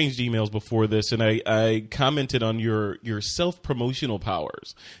we exchanged emails before this, and I commented on your self-promotional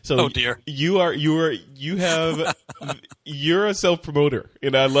powers. So oh dear, you're a self-promoter,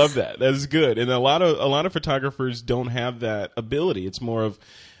 and I love that. That is good. And a lot of photographers don't have that ability. It's more of,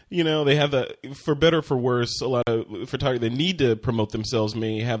 they have for better or for worse, a lot of photographers that need to promote themselves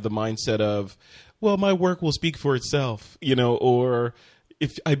may have the mindset of, well, my work will speak for itself, or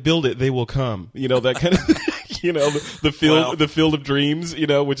if I build it, they will come. That kind of, the field of dreams,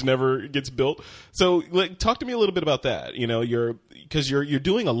 which never gets built. So, talk to me a little bit about that. Because you're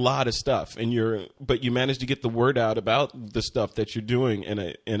doing a lot of stuff, but you managed to get the word out about the stuff that you're doing in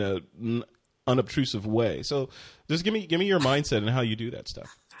a unobtrusive way. So, just give me your mindset and how you do that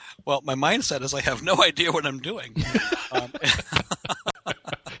stuff. Well, my mindset is I have no idea what I'm doing.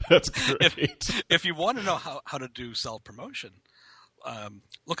 That's great. If you want to know how to do self-promotion,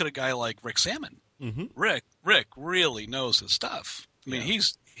 look at a guy like Rick Salmon. Mm-hmm. Rick really knows his stuff. I mean,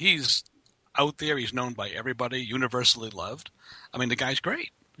 he's out there. He's known by everybody, universally loved. I mean, the guy's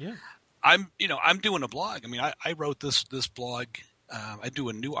great. Yeah. I'm doing a blog. I mean, I wrote this blog. I do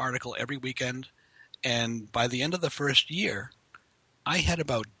a new article every weekend, and by the end of the first year, I had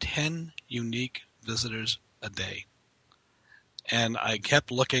about 10 unique visitors a day. And I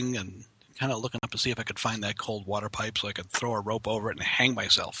kept looking and kind of looking up to see if I could find that cold water pipe so I could throw a rope over it and hang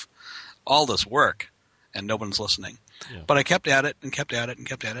myself. All this work, and no one's listening. Yeah. But I kept at it and kept at it and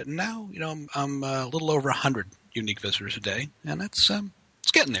kept at it, and now I'm a little over 100 unique visitors a day, and it's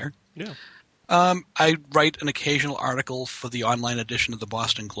getting there. Yeah. I write an occasional article for the online edition of the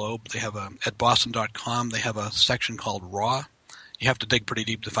Boston Globe. They have at boston.com. They have a section called Raw. You have to dig pretty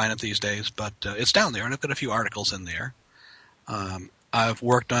deep to find it these days, but it's down there, and I've got a few articles in there. I've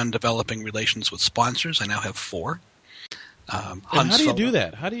worked on developing relations with sponsors. I now have 4. And how do you do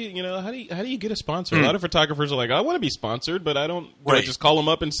that? How do you get a sponsor? A lot of photographers are like, I want to be sponsored, but I don't. Do I just call them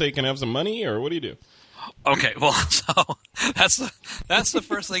up and say, "Can I have some money?" Or what do you do? Okay, well, so that's the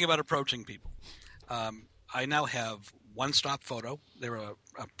first thing about approaching people. I now have One Stop Photo. They're a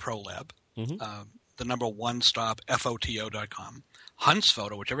pro lab. Mm-hmm. The number One Stop FOTO.com. Hunts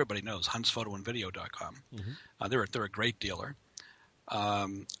Photo, which everybody knows, HuntsPhotoandVideo.com. Mm-hmm. They're a great dealer.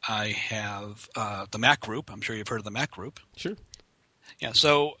 I have the Mac Group. I'm sure you've heard of the Mac Group. Sure. Yeah.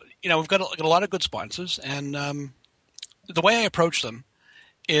 So we've got a lot of good sponsors, and the way I approach them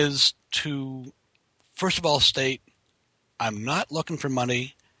is to first of all state I'm not looking for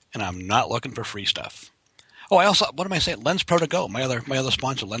money and I'm not looking for free stuff. Oh, I also, what am I saying? Lens Pro to Go, my other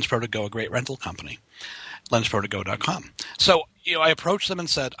sponsor, Lens Pro to Go, a great rental company, lensprotogo.com. So I approached them and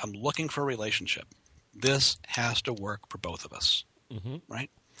said, I'm looking for a relationship. This has to work for both of us. Mm-hmm. Right?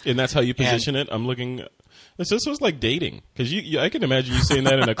 And that's how you position it? I'm looking... This was like dating, because I can imagine you saying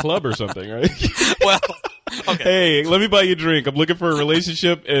that in a club or something, right? Well, okay. Hey, let me buy you a drink. I'm looking for a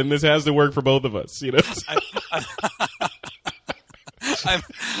relationship, and this has to work for both of us.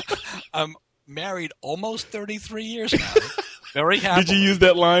 I'm married almost 33 years now. Very happy. Did you use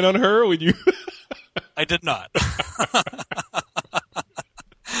that line on her when you? I did not.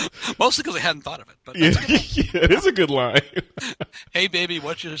 Mostly because I hadn't thought of it. But it is a good line. Hey, baby,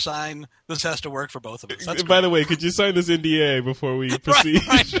 what's your sign? This has to work for both of us. By the way, could you sign this NDA before we proceed?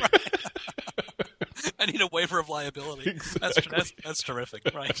 Right. I need a waiver of liability. Exactly. That's terrific.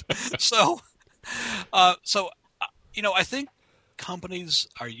 Right. So, I think companies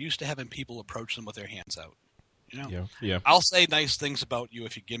are used to having people approach them with their hands out. Yeah. I'll say nice things about you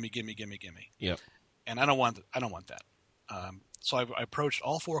if you gimme. Yeah. And I don't want that. So I approached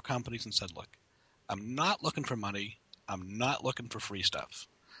all 4 companies and said, look, I'm not looking for money. I'm not looking for free stuff.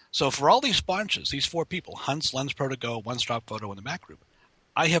 So for all these sponsors, these 4 people, Hunts, Lens Pro to Go, One Stop Photo, and the Mac Group,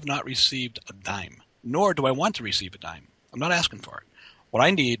 I have not received a dime, nor do I want to receive a dime. I'm not asking for it. What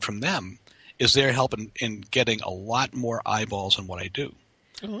I need from them is their help in getting a lot more eyeballs on what I do.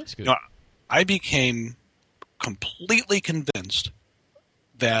 Oh, that's good. I became completely convinced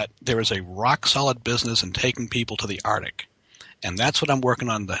that there is a rock-solid business in taking people to the Arctic. And that's what I'm working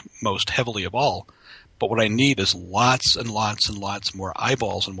on the most heavily of all. But what I need is lots and lots and lots more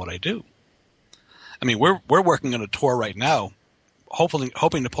eyeballs on what I do. I mean, we're working on a tour right now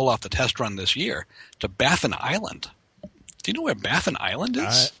hoping to pull off the test run this year to Baffin Island. Do you know where Baffin Island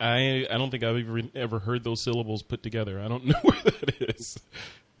is? I don't think I've ever heard those syllables put together. I don't know where that is.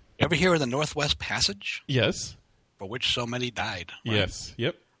 Ever hear of the Northwest Passage? Yes. For which so many died. Right? Yes.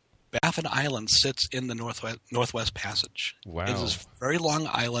 Yep. Baffin Island sits in the Northwest Passage. Wow. It's this very long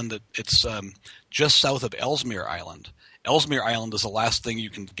island. It's just south of Ellesmere Island. Ellesmere Island is the last thing you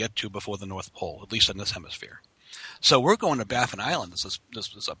can get to before the North Pole, at least in this hemisphere. So we're going to Baffin Island.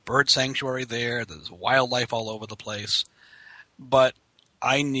 There's a bird sanctuary there. There's wildlife all over the place. But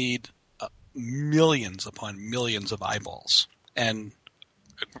I need millions upon millions of eyeballs. And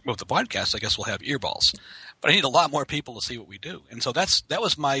with the podcast, I guess we'll have earballs. But I need a lot more people to see what we do. And so that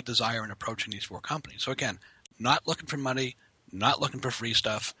was my desire in approaching these 4 companies. So again, not looking for money, not looking for free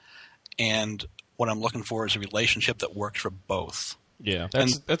stuff. And what I'm looking for is a relationship that works for both. Yeah,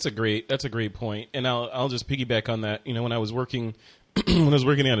 that's a great point. And I'll just piggyback on that. When I was working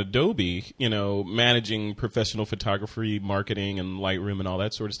at Adobe, managing professional photography, marketing, and Lightroom and all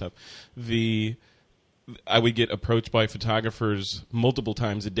that sort of stuff, I would get approached by photographers multiple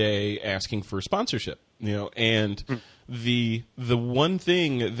times a day asking for sponsorship. And the one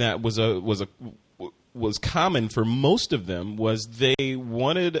thing that was common for most of them was they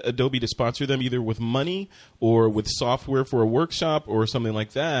wanted Adobe to sponsor them either with money or with software for a workshop or something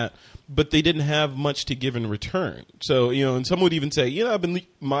like that, but they didn't have much to give in return. So, and some would even say, I've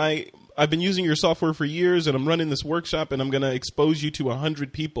been using your software for years and I'm running this workshop and I'm going to expose you to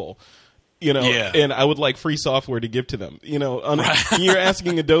 100 people. And I would like free software to give to them. Right. You're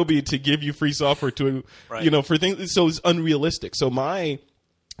asking Adobe to give you free software to, right. For things. So it's unrealistic. So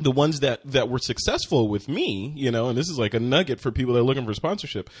the ones that were successful with me, and this is like a nugget for people that are looking for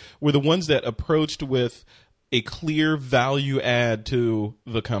sponsorship, were the ones that approached with a clear value add to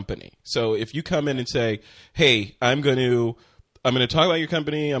the company. So if you come in and say, "Hey, I'm going to talk about your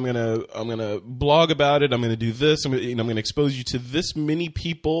company. I'm gonna blog about it. I'm gonna do this. I'm gonna expose you to this many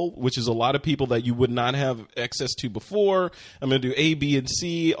people, which is a lot of people that you would not have access to before. I'm gonna do A, B, and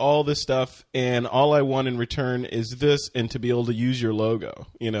C, all this stuff, and all I want in return is this, and to be able to use your logo."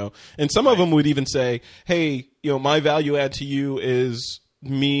 And some of them would even say, "Hey, my value add to you is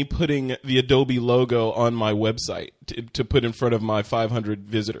me putting the Adobe logo on my website to put in front of my 500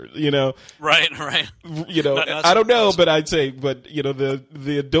 visitors." Right. I don't know, but I'd say,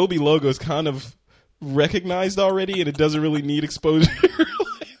 the Adobe logo is kind of recognized already, and it doesn't really need exposure.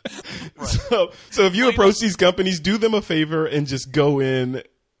 Right. So if you approach these companies, do them a favor and just go in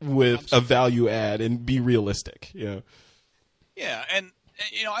with a value add and be realistic. Yeah, and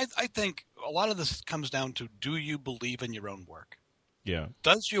I think a lot of this comes down to, do you believe in your own work? Yeah.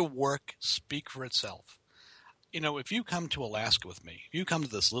 Does your work speak for itself? If you come to Alaska with me, if you come to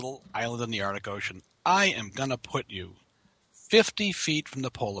this little island in the Arctic Ocean, I am going to put you 50 feet from the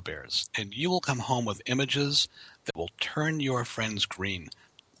polar bears, and you will come home with images that will turn your friends green.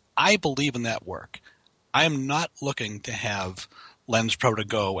 I believe in that work. I am not looking to have Lens Pro to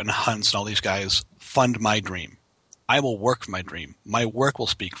Go and Hunts and all these guys fund my dream. I will work for my dream. My work will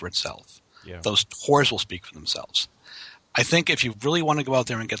speak for itself. Yeah. Those tours will speak for themselves. I think if you really want to go out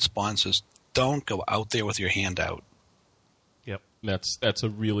there and get sponsors, don't go out there with your hand out. Yep, that's a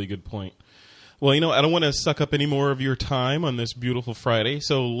really good point. Well, I don't want to suck up any more of your time on this beautiful Friday.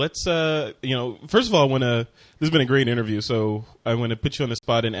 So let's, first of all, this has been a great interview. So I want to put you on the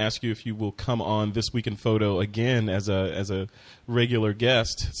spot and ask you if you will come on This Week in Photo again as a regular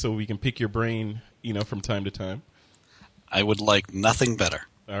guest, so we can pick your brain, from time to time. I would like nothing better.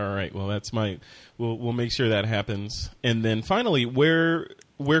 All right. Well, we'll make sure that happens. And then finally, where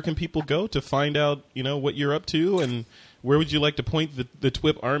can people go to find out, what you're up to, and where would you like to point the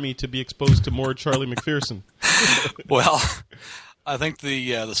TWIP Army to be exposed to more Charlie McPherson? Well, I think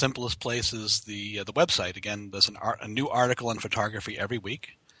the simplest place is the website. Again, there's a new article on photography every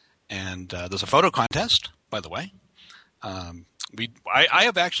week, and there's a photo contest, by the way. I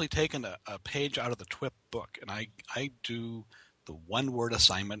have actually taken a page out of the TWIP book, and I do the one-word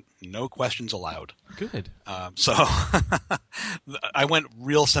assignment, no questions allowed. Good. So I went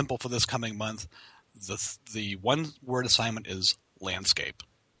real simple for this coming month. The one-word assignment is landscape.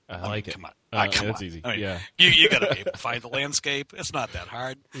 I like it. Come on. That's on. easy. Yeah. You got to be able to find the landscape. It's not that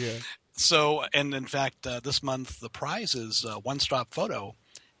hard. Yeah. So, and in fact, this month the prize is One Stop Photo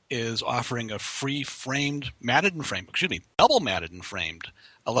is offering a free double matted and framed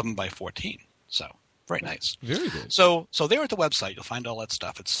 11 by 14. So very nice. Very good. So there at the website, you'll find all that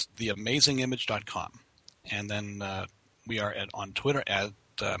stuff. It's theamazingimage.com. And then we are on Twitter at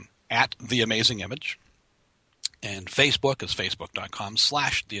theamazingimage. And Facebook is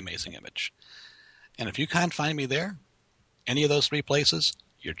facebook.com/theamazingimage. And if you can't find me there, any of those three places,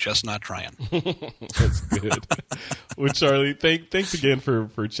 you're just not trying. That's good. Well, Charlie, thanks again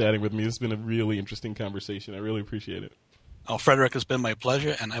for chatting with me. It's been a really interesting conversation. I really appreciate it. Oh, Frederick, it's been my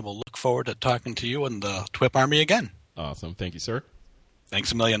pleasure, and I will look forward to talking to you and the TWIP Army again. Awesome. Thank you, sir.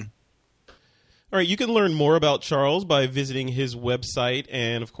 Thanks a million. All right, you can learn more about Charles by visiting his website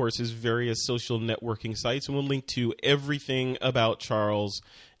and, of course, his various social networking sites. And we'll link to everything about Charles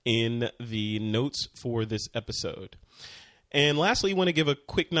in the notes for this episode. And lastly, I want to give a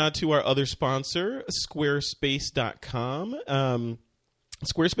quick nod to our other sponsor, Squarespace.com.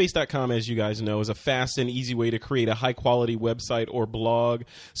 Squarespace.com, as you guys know, is a fast and easy way to create a high-quality website or blog.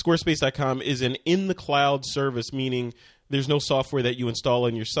 Squarespace.com is an in-the-cloud service, meaning there's no software that you install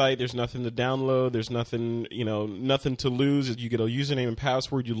on your site. There's nothing to download. There's nothing, nothing to lose. You get a username and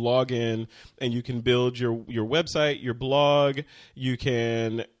password. You log in, and you can build your website, your blog. You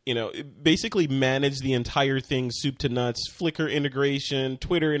can, basically manage the entire thing, soup to nuts. Flickr integration,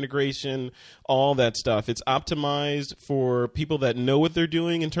 Twitter integration, all that stuff. It's optimized for people that know what they're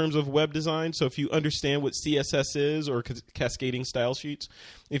doing in terms of web design. So if you understand what CSS is, or cascading style sheets,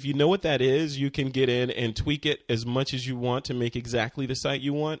 if you know what that is, you can get in and tweak it as much as you want to make exactly the site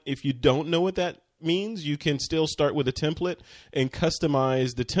you want. If you don't know what that means, you can still start with a template and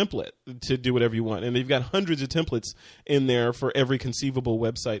customize the template to do whatever you want. And they've got hundreds of templates in there for every conceivable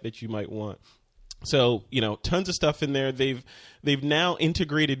website that you might want. So, tons of stuff in there. They've now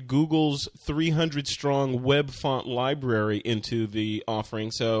integrated Google's 300-strong web font library into the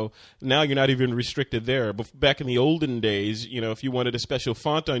offering. So now you're not even restricted there. But back in the olden days, if you wanted a special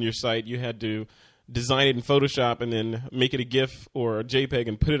font on your site, you had to design it in Photoshop and then make it a GIF or a JPEG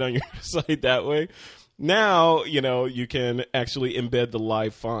and put it on your site that way. Now, you can actually embed the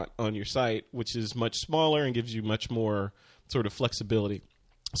live font on your site, which is much smaller and gives you much more sort of flexibility.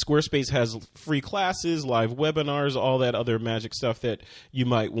 Squarespace has free classes, live webinars, all that other magic stuff that you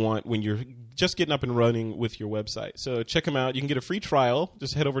might want when you're just getting up and running with your website. So check them out. You can get a free trial.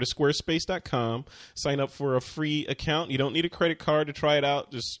 Just head over to squarespace.com, sign up for a free account. You don't need a credit card to try it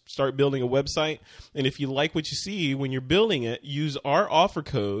out. Just start building a website. And if you like what you see when you're building it, use our offer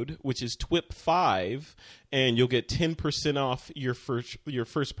code, which is TWIP5, and you'll get 10% off your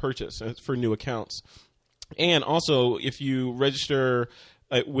first purchase for new accounts. And also, if you register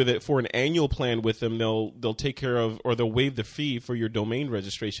with it for an annual plan with them, they'll take care of, or they'll waive the fee for your domain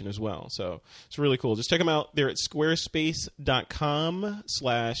registration as well. So it's really cool. Just check them out. They're at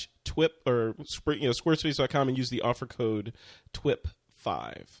squarespace.com/TWIP, or squarespace.com, and use the offer code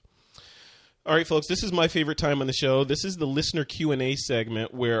TWIP5. All right, folks, this is my favorite time on the show. This is the listener Q&A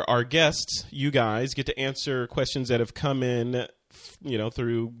segment where our guests, you guys, get to answer questions that have come in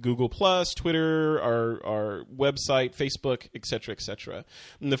through Google+, Twitter, our website, Facebook, etc., etc.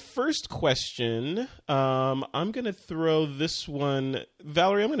 And the first question, I'm going to throw this one,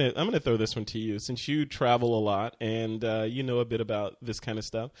 Valerie. I'm going to throw this one to you since you travel a lot and you know a bit about this kind of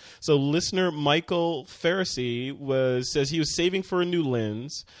stuff. So, listener Michael Pharisee says he was saving for a new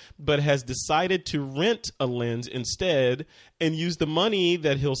lens, but has decided to rent a lens instead and use the money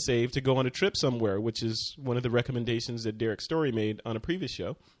that he'll save to go on a trip somewhere, which is one of the recommendations that Derek Story made on a previous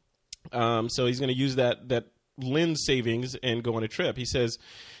show. So he's going to use that lens savings and go on a trip. He says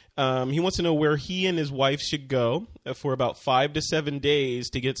he wants to know where he and his wife should go for about 5 to 7 days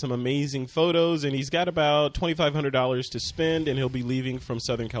to get some amazing photos, and he's got about $2,500 to spend, and he'll be leaving from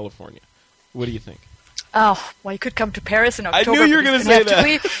Southern California. What do you think? Oh, well, he could come to Paris in October. I knew you were going to say that.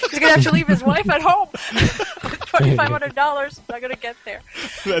 He's going to have to leave his wife at home. $2,500, not going to get there.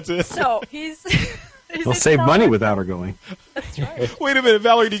 That's it. So he's He'll save money without her going. That's right. Wait a minute,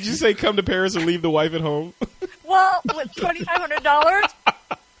 Valerie, did you say come to Paris and leave the wife at home? Well, with $2,500,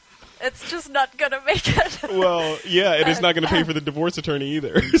 it's just not going to make it. Well, yeah, it is not going to pay for the divorce attorney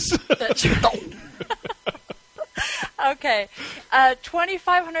either. That's right. Okay.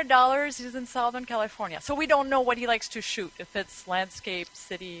 $2,500, he's in Southern California. So we don't know what he likes to shoot, if it's landscape,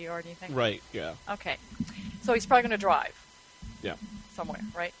 city, or anything. Right, yeah. Okay. So he's probably going to drive. Yeah. Somewhere,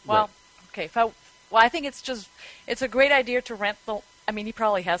 right? Well, right. Okay. I think it's a great idea to rent he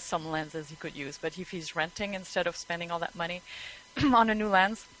probably has some lenses he could use, but if he's renting instead of spending all that money on a new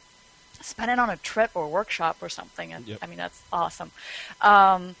lens, spend it on a trip or workshop or something. And that's awesome.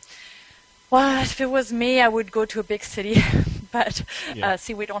 Well, if it was me, I would go to a big city, but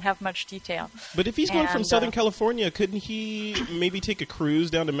see, we don't have much detail. But if he's going from Southern California, couldn't he maybe take a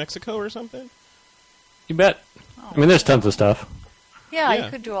cruise down to Mexico or something? You bet. Oh. There's tons of stuff. Yeah, you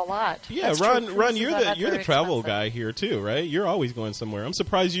could do a lot. Yeah, That's Ron, true. you're the travel expensive guy here too, right? You're always going somewhere. I'm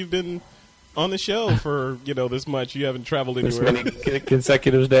surprised you've been on the show for this much. You haven't traveled This anywhere. many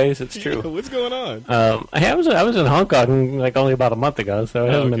consecutive days. It's true. What's going on? I was in Hong Kong like only about a month ago, so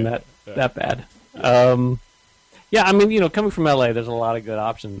it hasn't been that bad. Yeah, I mean, coming from LA, there's a lot of good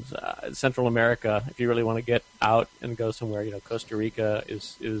options. Central America, if you really want to get out and go somewhere, Costa Rica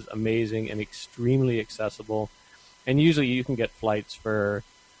is amazing and extremely accessible. And usually you can get flights for,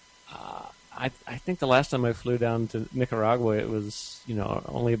 I think the last time I flew down to Nicaragua, it was,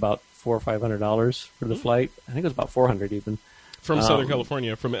 only about $400 or $500 for the flight. I think it was about $400 even. From Southern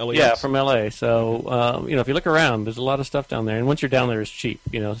California, from LA. Yeah, from LA. So, if you look around, there's a lot of stuff down there. And once you're down there, it's cheap.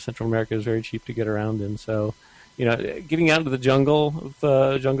 Central America is very cheap to get around in. So, getting out into the jungles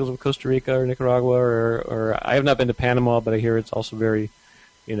of Costa Rica or Nicaragua, or I have not been to Panama, but I hear it's also very,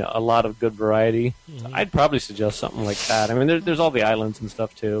 a lot of good variety. Mm-hmm. So I'd probably suggest something like that. I mean, there's all the islands and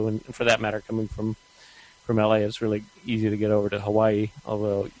stuff too, and for that matter, coming from LA, it's really easy to get over to Hawaii.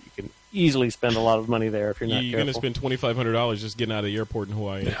 Although you can easily spend a lot of money there if you're not careful. You're going to spend $2,500 just getting out of the airport in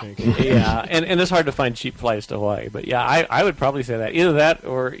Hawaii, I think. Yeah, and it's hard to find cheap flights to Hawaii. But yeah, I would probably say that either that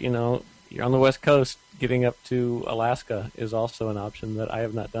or you're on the West Coast. Getting up to Alaska is also an option that I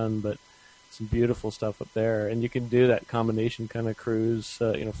have not done, but some beautiful stuff up there. And you can do that combination kind of cruise,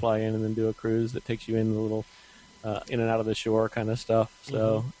 fly in and then do a cruise that takes you in a little in and out of the shore kind of stuff.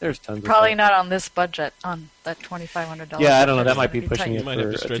 So there's tons Probably of not on this budget, on that $2,500. Yeah, I don't know. That might be pushing You it might for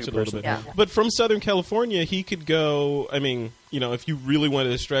have to stretch it a little bit. Yeah. But from Southern California, he could go, I mean, if you really wanted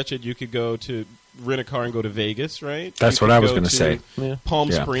to stretch it, you could go to rent a car and go to Vegas, right? That's what I was going to say. Palm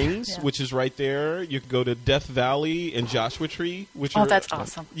Yeah. Springs, which is right there. You could go to Death Valley and Joshua Tree, which that's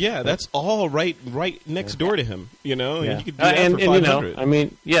awesome. Yeah, that's all right next door to him. And you could do that and for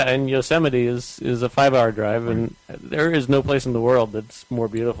 $500. And Yosemite is a 5-hour drive, and there is no place in the world that's more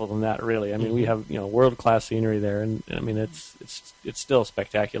beautiful than that. Really, I mean, we have world class scenery there, and I mean it's still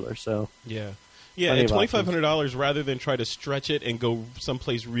spectacular. So yeah, and $2,500 rather than try to stretch it and go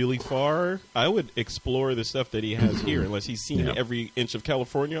someplace really far, I would explore the stuff that he has here. Unless he's seen every inch of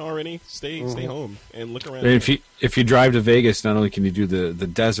California already, stay home and look around. If you drive to Vegas, not only can you do the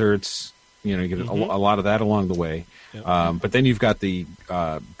deserts, you get a lot of that along the way, but then you've got the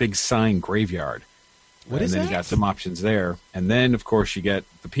Big Sign Graveyard. What is and then that? you got some options there, and then of course you get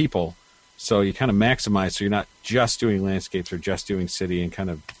the people. So you kind of maximize. So you're not just doing landscapes or just doing city, and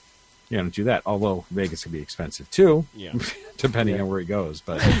kind of do that. Although Vegas can be expensive too, depending on where he goes.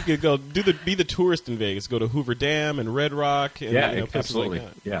 But you could go be the tourist in Vegas. Go to Hoover Dam and Red Rock. And, absolutely.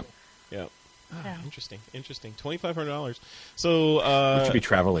 Like that. Yeah. Interesting. $2,500. So we should be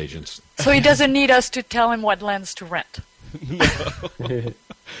travel agents. So he doesn't need us to tell him what lens to rent.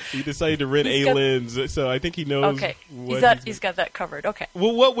 He decided to rent a lens, so I think he knows. Okay, what he's got that covered. Okay.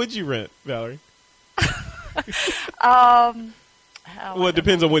 Well, what would you rent, Valerie? Well, it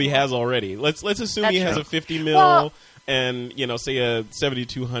depends on what he has already. Let's assume he has a 50 mil and say a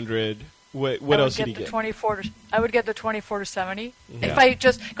 7200. What else should he get? I would get the 24 to 70 if I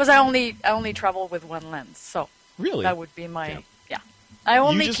because I only travel with one lens, so really that would be my I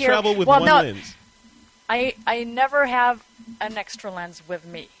only you just travel with one lens. I never have an extra lens with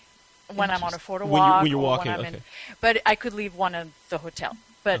me when I'm on a photo walk. When you're walking, when I'm in, but I could leave one at the hotel.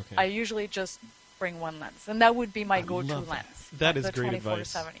 But I usually just bring one lens, and that would be my go-to lens. That is great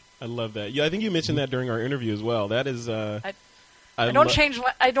advice. I love that. Yeah, I think you mentioned that during our interview as well. That is. I don't change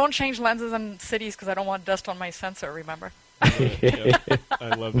lenses in cities because I don't want dust on my sensor. Remember.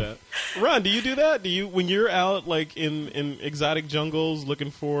 I love that. Ron, do you do that? Do you when you're out like in exotic jungles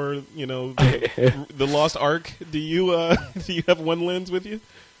looking for the lost Ark? Do you have one lens with you?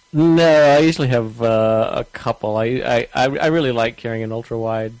 No, I usually have a couple. I really like carrying an ultra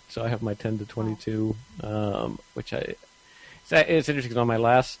wide, so I have my 10 to 22, which it's interesting because on my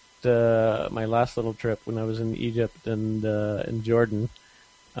last little trip when I was in Egypt and in Jordan,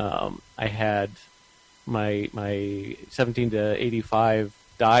 I had my 17 to 85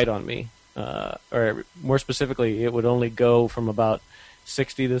 died on me, or more specifically, it would only go from about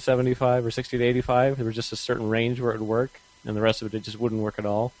 60 to 75 or 60 to 85. There was just a certain range where it would work, and the rest of it just wouldn't work at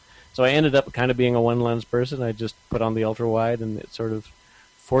all. So I ended up kind of being a one lens person. I just put on the ultra wide, and it sort of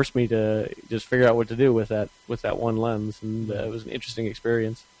forced me to just figure out what to do with that one lens, and it was an interesting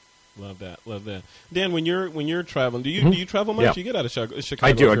experience. Love that. Dan, when you're traveling, do you travel much? Yeah. You get out of Chicago.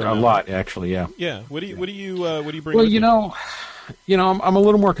 I do a lot, actually. Yeah. Yeah. What do you bring? Well, with you? I'm a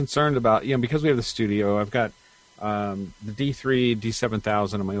little more concerned about because we have the studio. I've got the D3,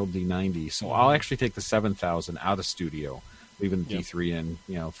 D7000, and my old D90. So I'll actually take the 7000 out of studio, leaving the D3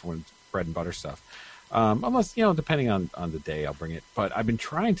 in, for bread and butter stuff. Unless depending on the day, I'll bring it. But I've been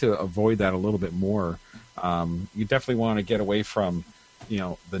trying to avoid that a little bit more. You definitely want to get away from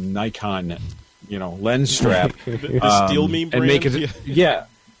the Nikon, lens strap, the Steel Me brand, and make it, yeah,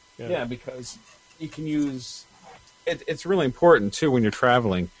 because you can use. It's really important too when you're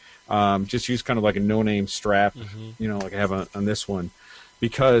traveling. Just use kind of like a no-name strap, like I have on this one,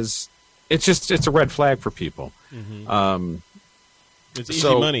 because it's a red flag for people. It's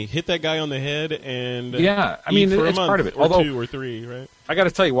easy money. Hit that guy on the head and it's part of it. Or Although 2 or 3, right? I got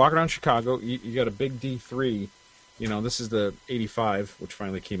to tell you, walking around Chicago, you got a big D3. This is the 85, which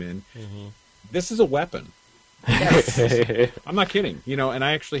finally came in. This is a weapon. I'm not kidding. And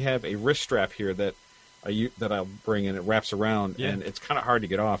I actually have a wrist strap here that I'll bring and it wraps around, and it's kind of hard to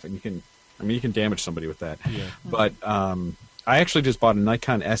get off, and you can damage somebody with that. Yeah. But I actually just bought a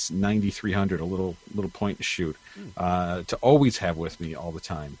Nikon S9300, a little point and shoot, to always have with me all the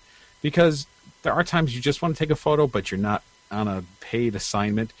time, because there are times you just want to take a photo, but you're not on a paid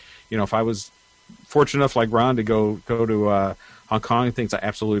assignment. If I was fortunate enough, like Ron, to go to Hong Kong and things, I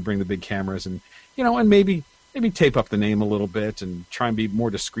absolutely bring the big cameras, and and maybe tape up the name a little bit and try and be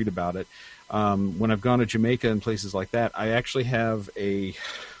more discreet about it. When I've gone to Jamaica and places like that, I actually have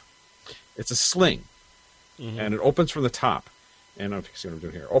it's a sling, and it opens from the top. And I don't know if you can see what I'm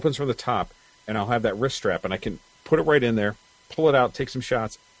doing here. It opens from the top, and I'll have that wrist strap, and I can put it right in there, pull it out, take some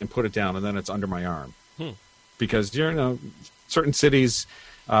shots, and put it down, and then it's under my arm. Because certain cities,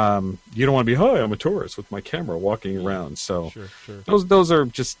 you don't want to be, hi, I'm a tourist with my camera walking around. So those are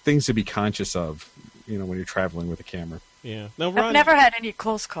just things to be conscious of, when you're traveling with a camera. Yeah. Now, Ron, I've never had any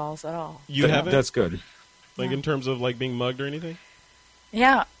close calls at all. You haven't? That's good. Like in terms of like being mugged or anything?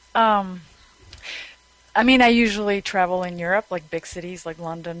 Yeah. I usually travel in Europe, like big cities like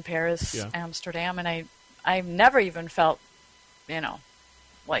London, Paris, Amsterdam, and I've never even felt,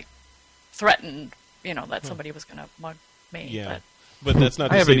 like threatened, that somebody was going to mug me. Yeah. But that's not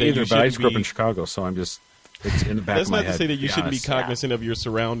to I say haven't that either, you but I shouldn't grew up be... in Chicago, so I'm just... It's in the back of my head. That's not to say that you shouldn't be cognizant of your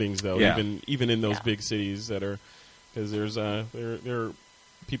surroundings, though, Yeah. even in those big cities that are... Because there's there are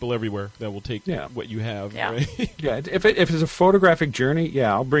people everywhere that will take what you have. Yeah. Right? Yeah, if it's a photographic journey,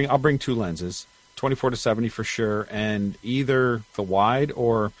 I'll bring 2 lenses, 24 to 70 for sure, and either the wide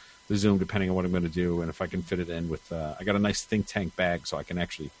or the zoom, depending on what I'm going to do, and if I can fit it in with... I got a nice think tank bag, so I can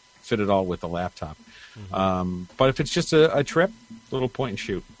actually fit it all with the laptop. But if it's just a trip, little point and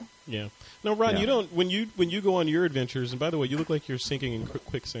shoot. Yeah. No, Ron, you don't. When you go on your adventures, and by the way, you look like you're sinking in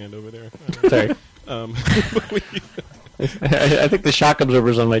quicksand over there. Sorry. I think the shock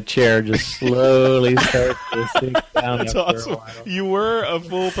absorbers on my chair just slowly start to sink down. That's awesome. You were a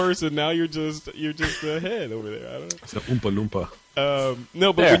full person. Now you're just a head over there. I don't know. It's an Oompa Loompa.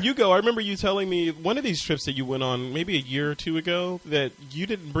 No, but when you go, I remember you telling me one of these trips that you went on maybe a year or 2 ago that you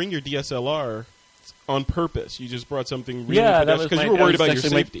didn't bring your DSLR on purpose. You just brought something really because you were worried about your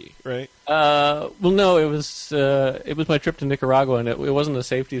safety, right? Well, no, it was my trip to Nicaragua, and it wasn't a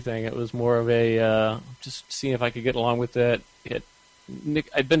safety thing. It was more of a just seeing if I could get along with it.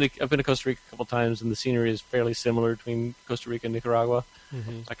 I've been to Costa Rica a couple times, and the scenery is fairly similar between Costa Rica and Nicaragua.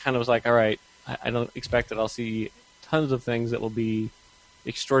 I kind of was like, all right, I don't expect that I'll see tons of things that will be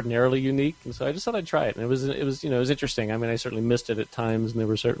extraordinarily unique, and so I just thought I'd try it, and it was interesting. I mean, I certainly missed it at times, and there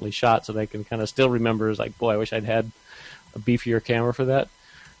were certainly shots that I can kind of still remember as like, boy, I wish I'd had a beefier camera for that.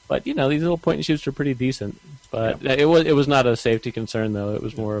 But these little point and shoots are pretty decent. But it was not a safety concern, though. It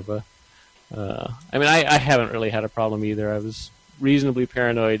was more of a. I haven't really had a problem either. I was reasonably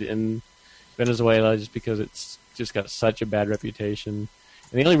paranoid in Venezuela just because it's just got such a bad reputation.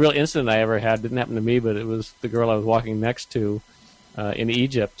 And the only real incident I ever had didn't happen to me, but it was the girl I was walking next to. In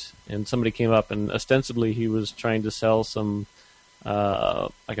Egypt, and somebody came up, and ostensibly he was trying to sell some,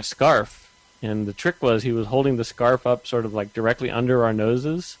 like a scarf, and the trick was he was holding the scarf up sort of like directly under our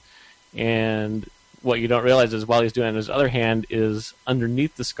noses, and what you don't realize is while he's doing it, his other hand is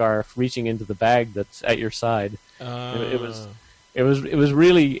underneath the scarf, reaching into the bag that's at your side. It was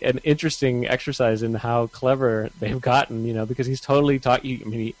really an interesting exercise in how clever they've gotten, because he's totally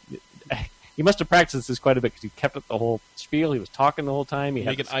talking. He must have practiced this quite a bit because he kept up the whole spiel. He was talking the whole time. He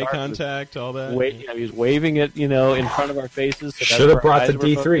making eye contact, all that. He was waving it, in front of our faces. So should have brought the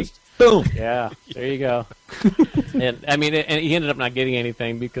D3. Boom. Yeah, there you go. And he ended up not getting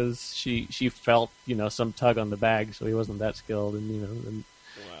anything because she felt, some tug on the bag, so he wasn't that skilled, and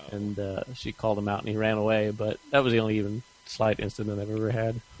she called him out and he ran away. But that was the only even slight incident I've ever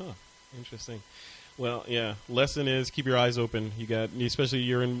had. Huh. Interesting. Well, yeah. Lesson is keep your eyes open. Especially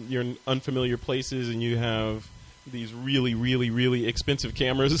you're in unfamiliar places and you have these really, really, really expensive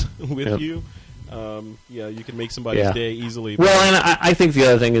cameras with you. you can make somebody's day easily. Well, and I think the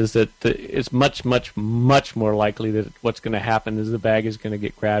other thing is that it's much, much, much more likely that what's going to happen is the bag is going to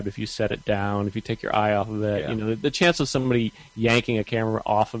get grabbed if you set it down, if you take your eye off of it. Yeah. You know, the chance of somebody yanking a camera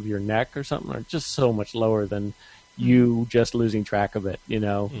off of your neck or something are just so much lower than you just losing track of it, you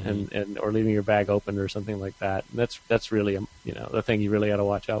know, and or leaving your bag open or something like that. And that's really the thing you really got to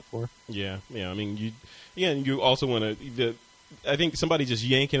watch out for. Yeah. I mean, and you also want to. I think somebody just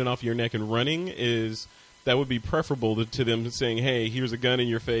yanking it off your neck and running that would be preferable to them saying, "Hey, here's a gun in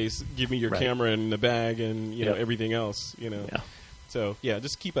your face. Give me your camera and the bag and know everything else." You know. Yeah. So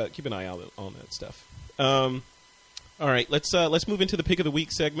just keep an eye out on that stuff. All right, let's move into the pick of the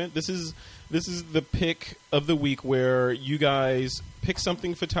week segment. This is the pick of the week where you guys pick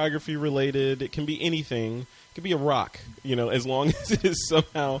something photography related. It can be anything. It could be a rock, as long as it is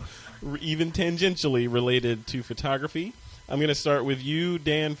somehow even tangentially related to photography. I'm going to start with you,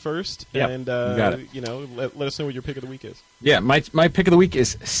 Dan, first, and got it. Let us know what your pick of the week is. Yeah, my pick of the week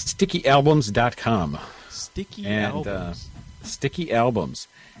is stickyalbums.com. Sticky albums. Sticky albums.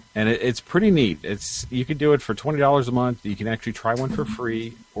 And it's pretty neat. You can do it for $20 a month. You can actually try one for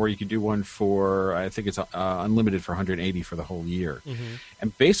free, or you can do one for, I think it's unlimited for $180 for the whole year. Mm-hmm.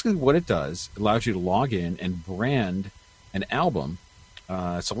 And basically what it does, it allows you to log in and brand an album.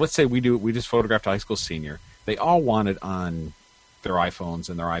 So let's say we just photographed a high school senior. They all want it on their iPhones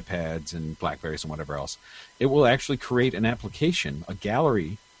and their iPads and Blackberries and whatever else. It will actually create an application, a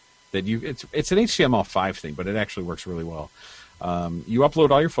gallery, that it's an HTML5 thing, but it actually works really well. You upload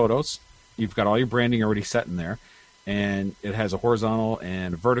all your photos. You've got all your branding already set in there, and it has a horizontal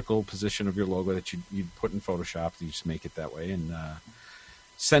and a vertical position of your logo that you put in Photoshop. You just make it that way, and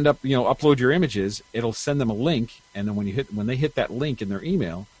upload your images. It'll send them a link, and then when they hit that link in their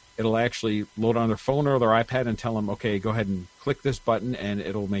email, it'll actually load on their phone or their iPad and tell them, okay, go ahead and click this button, and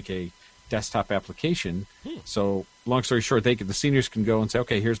it'll make a desktop application. So, long story short, the seniors can go and say,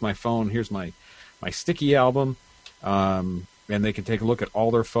 okay, here's my phone, here's my sticky album. And they can take a look at all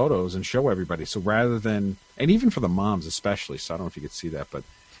their photos and show everybody. So rather than, and even for the moms especially, so I don't know if you could see that, but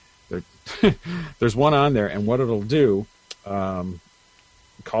there's one on there, and what it'll do,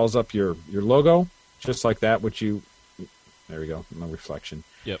 calls up your logo, just like that, there we go, no reflection.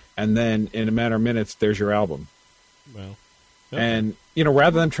 Yep. And then in a matter of minutes, there's your album. Wow. Okay. And,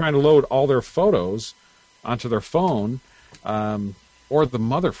 rather than trying to load all their photos onto their phone, or the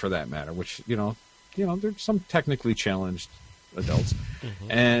mother for that matter, which, there's some technically challenged adults,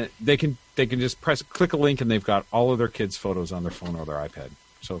 and they can just click a link, and they've got all of their kids' photos on their phone or their iPad.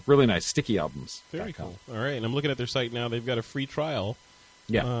 So really nice. Sticky albums. Very cool. All right, and I'm looking at their site now. They've got a free trial.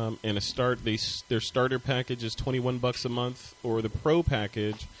 Yeah. And their starter package is $21 a month, or the pro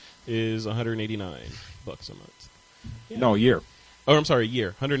package is $189 a month. Yeah. No, a year. Oh, I'm sorry, a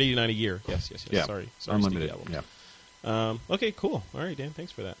year. $189 a year. Yes. Yeah. Sorry, unlimited. Yeah. Okay, cool. All right, Dan,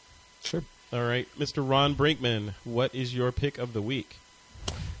 thanks for that. Sure. All right, Mr. Ron Brinkman, what is your pick of the week?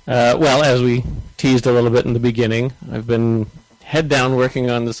 Well, as we teased a little bit in the beginning, I've been head down working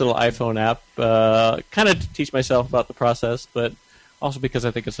on this little iPhone app, kind of to teach myself about the process, but also because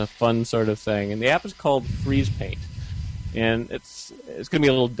I think it's a fun sort of thing. And the app is called Freeze Paint. And it's going to be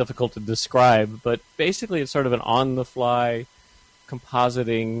a little difficult to describe, but basically it's sort of an on-the-fly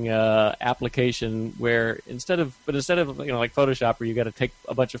compositing application where instead of like Photoshop, where you got to take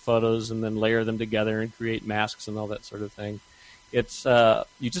a bunch of photos and then layer them together and create masks and all that sort of thing, it's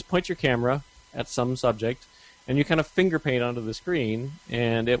you just point your camera at some subject and you kind of finger paint onto the screen,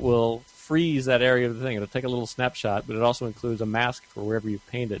 and it will freeze that area of the thing. It'll take a little snapshot, but it also includes a mask for wherever you've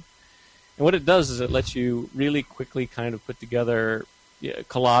painted. And what it does is it lets you really quickly kind of put together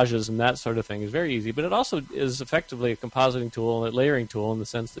collages and that sort of thing. Is very easy, but it also is effectively a compositing tool and a layering tool in the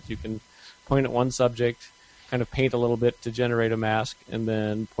sense that you can point at one subject, kind of paint a little bit to generate a mask, and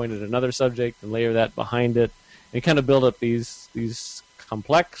then point at another subject and layer that behind it, and kind of build up these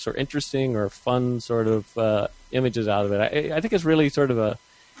complex or interesting or fun sort of images out of it. I think it's really sort of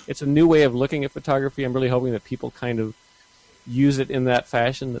it's a new way of looking at photography. I'm really hoping that people kind of use it in that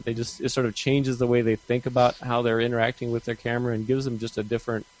fashion, that it sort of changes the way they think about how they're interacting with their camera and gives them just a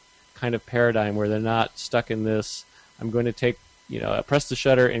different kind of paradigm where they're not stuck in this, I'm going to take, press the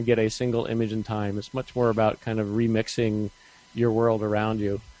shutter and get a single image in time. It's much more about kind of remixing your world around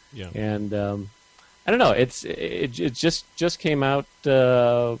you. Yeah. And I don't know, it just came out,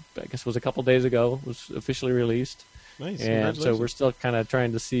 I guess it was a couple days ago. It was officially released. Nice. And so we're still kind of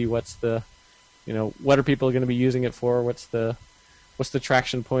trying to see what's the what are people going to be using it for? What's the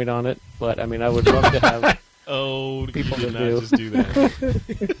traction point on it? But I mean, I would love to have people did not just do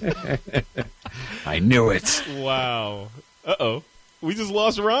that. I knew it. Wow. Uh-oh. We just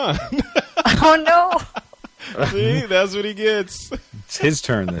lost Ron. Oh, no. See, that's what he gets. It's his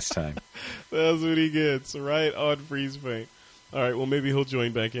turn this time. That's what he gets, right on freeze paint. All right, well, maybe he'll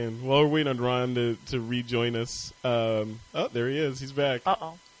join back in. While we're waiting on Ron to rejoin us. Oh, there he is. He's back.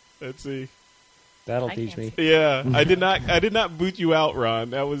 Uh-oh. Let's see. That'll I teach can't me. Yeah, I did not boot you out,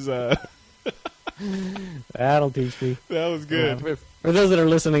 Ron. That was That'll teach me. that was good. For those that are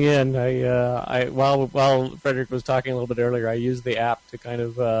listening in, while Frederick was talking a little bit earlier, I used the app to kind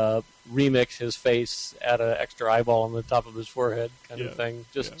of remix his face, add an extra eyeball on the top of his forehead, kind of thing.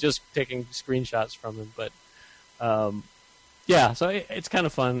 Just taking screenshots from him, but so it's kind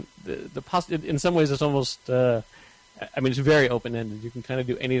of fun. In some ways, it's almost. It's very open ended. You can kind of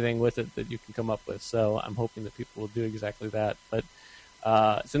do anything with it that you can come up with. So I'm hoping that people will do exactly that. But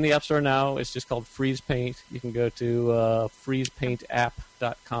it's in the App Store now. It's just called Freeze Paint. You can go to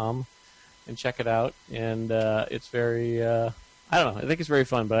freezepaintapp.com and check it out. And it's very, I don't know, I think it's very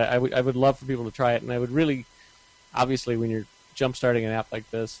fun. But I would love for people to try it. And I would really, obviously, when you're jump starting an app like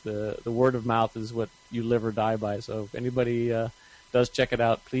this, the word of mouth is what you live or die by. So if anybody does check it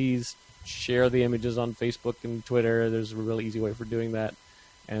out, please share the images on Facebook and Twitter. There's a really easy way for doing that.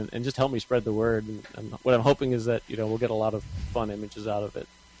 And just help me spread the word. And what I'm hoping is that we'll get a lot of fun images out of it.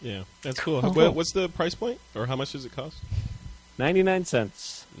 Yeah, that's cool. Cool. What's the price point, or how much does it cost? 99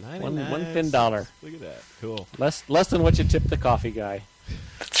 cents. 99 One thin dollar. Look at that. Cool. Less than what you tip the coffee guy.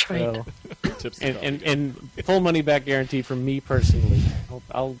 That's right. So, Tips the coffee. and full money back guarantee from me personally.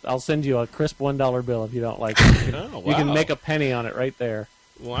 I'll send you a crisp $1 bill if you don't like it. Oh, wow. You can make a penny on it right there.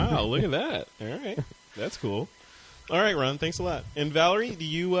 Wow, look at that. All right. That's cool. All right, Ron, thanks a lot. And Valerie, do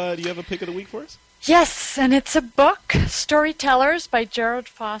you have a pick of the week for us? Yes, and it's a book, Storytellers by Gerald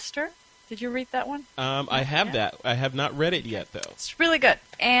Foster. Did you read that one? I have that. I have not read it yet, though. It's really good.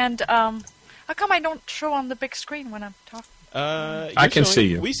 And how come I don't show on the big screen when I'm talking? I can see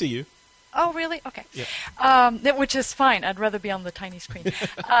you. We see you. Oh, really? Okay. Yeah. Which is fine. I'd rather be on the tiny screen.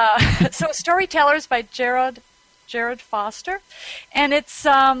 So Storytellers by Gerald Foster. And it's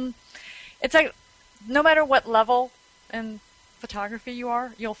like no matter what level in photography you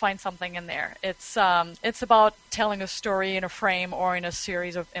are, you'll find something in there. It's about telling a story in a frame or in a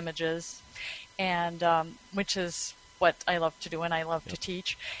series of images, and which is what I love to do and I love to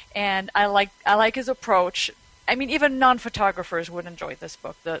teach. And I like his approach. I mean, even non-photographers would enjoy this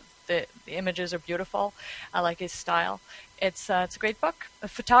book. The images are beautiful. I like his style. It's a great book, A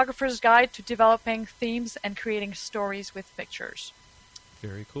Photographer's Guide to Developing Themes and Creating Stories with Pictures.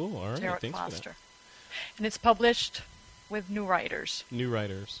 Very cool. All right, Gerald thanks Foster. for that. And it's published with New Writers. New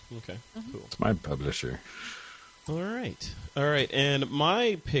Writers. Okay, cool. It's my publisher. All right. And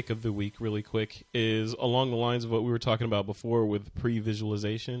my pick of the week, really quick, is along the lines of what we were talking about before with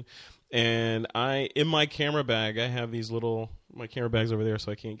pre-visualization. And in my camera bag, I have these my camera bag's over there,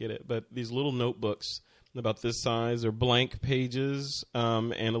 so I can't get it, but these little notebooks about this size are blank pages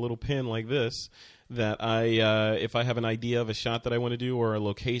and a little pen like this that if I have an idea of a shot that I want to do or a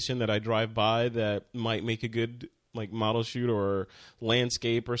location that I drive by that might make a good like model shoot or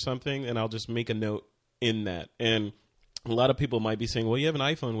landscape or something, and I'll just make a note in that. And a lot of people might be saying, well, you have an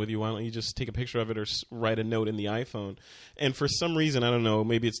iPhone with you. Why don't you just take a picture of it or write a note in the iPhone? And for some reason, I don't know,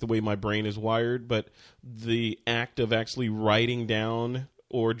 maybe it's the way my brain is wired, but the act of actually writing down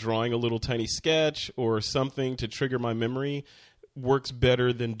or drawing a little tiny sketch or something to trigger my memory works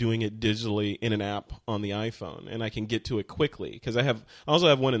better than doing it digitally in an app on the iPhone, and I can get to it quickly because I also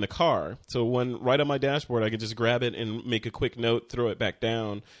have one in the car. So right on my dashboard, I can just grab it and make a quick note, throw it back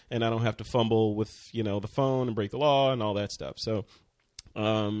down, and I don't have to fumble with the phone and break the law and all that stuff. So,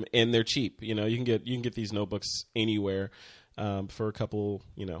 and they're cheap. You can get these notebooks anywhere. For a couple,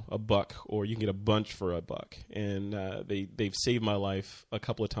 $1, or you can get a bunch for $1. And they've saved my life a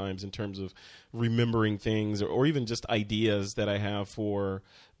couple of times in terms of remembering things or even just ideas that I have for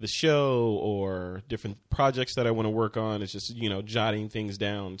the show or different projects that I want to work on. It's just, jotting things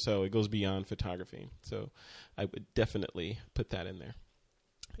down. So it goes beyond photography. So I would definitely put that in there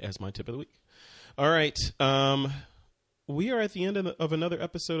as my tip of the week. All right. We are at the end of another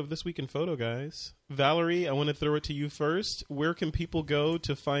episode of This Week in Photo, guys. Valerie, I want to throw it to you first. Where can people go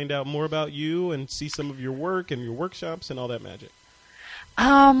to find out more about you and see some of your work and your workshops and all that magic?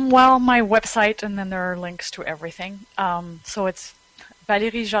 Well, my website, and then there are links to everything. So it's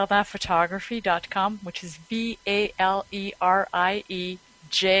valeriejardinphotography.com, which is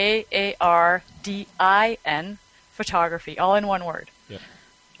VALERIEJARDIN photography, all in one word. Yep.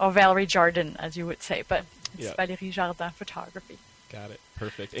 Or Valerie Jardin, as you would say, but it's Yep. Valérie Jardin Photography. Got it.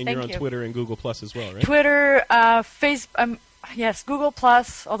 Perfect. And Thank you're on you. Twitter and Google Plus as well, right? Twitter, Yes, Google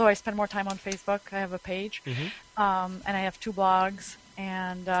Plus, although I spend more time on Facebook. I have a page, and I have 2 blogs,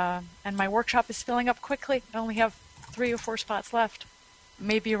 and my workshop is filling up quickly. I only have 3 or 4 spots left.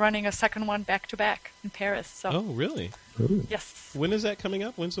 Maybe running a second one back-to-back in Paris. So. Oh, really? Ooh. Yes. When is that coming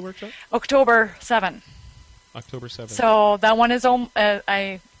up? When's the workshop? October 7. October 7th. So that one is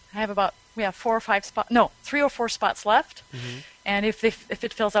I have about 3 or 4 spots left, and if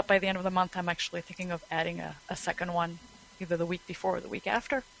it fills up by the end of the month, I'm actually thinking of adding a second one, either the week before or the week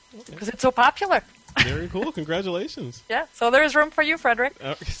after, because it's so popular. Very cool. Congratulations. Yeah. So there's room for you, Frederick.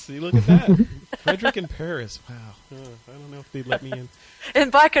 See, look at that. Frederick in Paris. Wow. I don't know if they'd let me in. In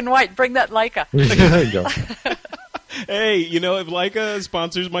black and white. Bring that Leica. There you go. Hey, if Leica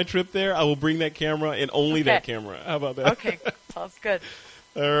sponsors my trip there, I will bring that camera and only that camera. How about that? Okay. Sounds good.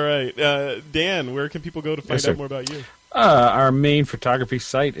 All right. Dan, where can people go to find out more about you? Our main photography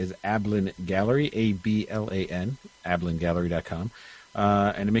site is Ablin Gallery, ABLAN, ablingallery.com.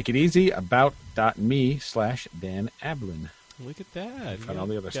 And to make it easy, about.me/Dan Ablin. Look at that. Find all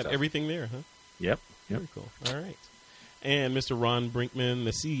the other Got stuff. everything there, huh? Yep. Very cool. All right. And Mr. Ron Brinkman,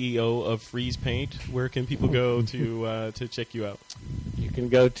 the CEO of Freeze Paint, where can people go to check you out? You can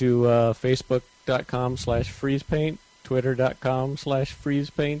go to facebook.com/freezepaint,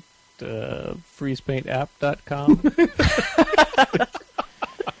 twitter.com/freezepaint, freezepaintapp.com.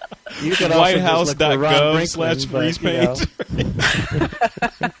 You can also whitehouse.gov/freezepaint.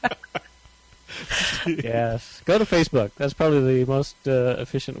 Yes. Go to Facebook. That's probably the most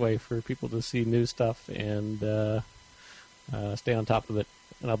efficient way for people to see new stuff and stay on top of it.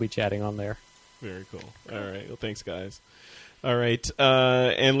 And I'll be chatting on there. Very cool. All right. Well, thanks, guys. All right.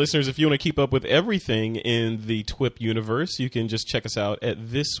 And listeners, if you want to keep up with everything in the TWIP universe, you can just check us out at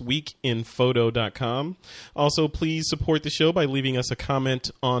thisweekinphoto.com. Also, please support the show by leaving us a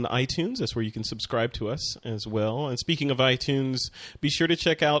comment on iTunes. That's where you can subscribe to us as well. And speaking of iTunes, be sure to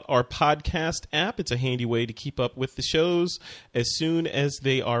check out our podcast app. It's a handy way to keep up with the shows as soon as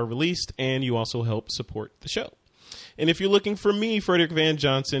they are released, and you also help support the show. And if you're looking for me, Frederick Van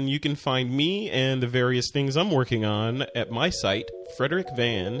Johnson, you can find me and the various things I'm working on at my site,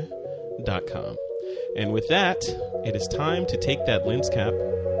 frederickvan.com. And with that, it is time to take that lens cap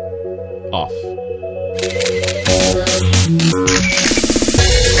off.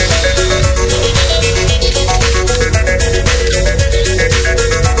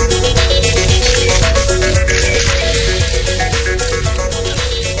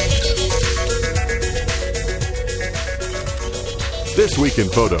 This Week in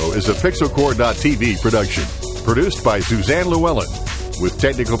Photo is a Pixelcore.tv production, produced by Suzanne Llewellyn, with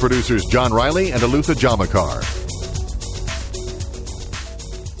technical producers John Riley and Alutha Jamakar.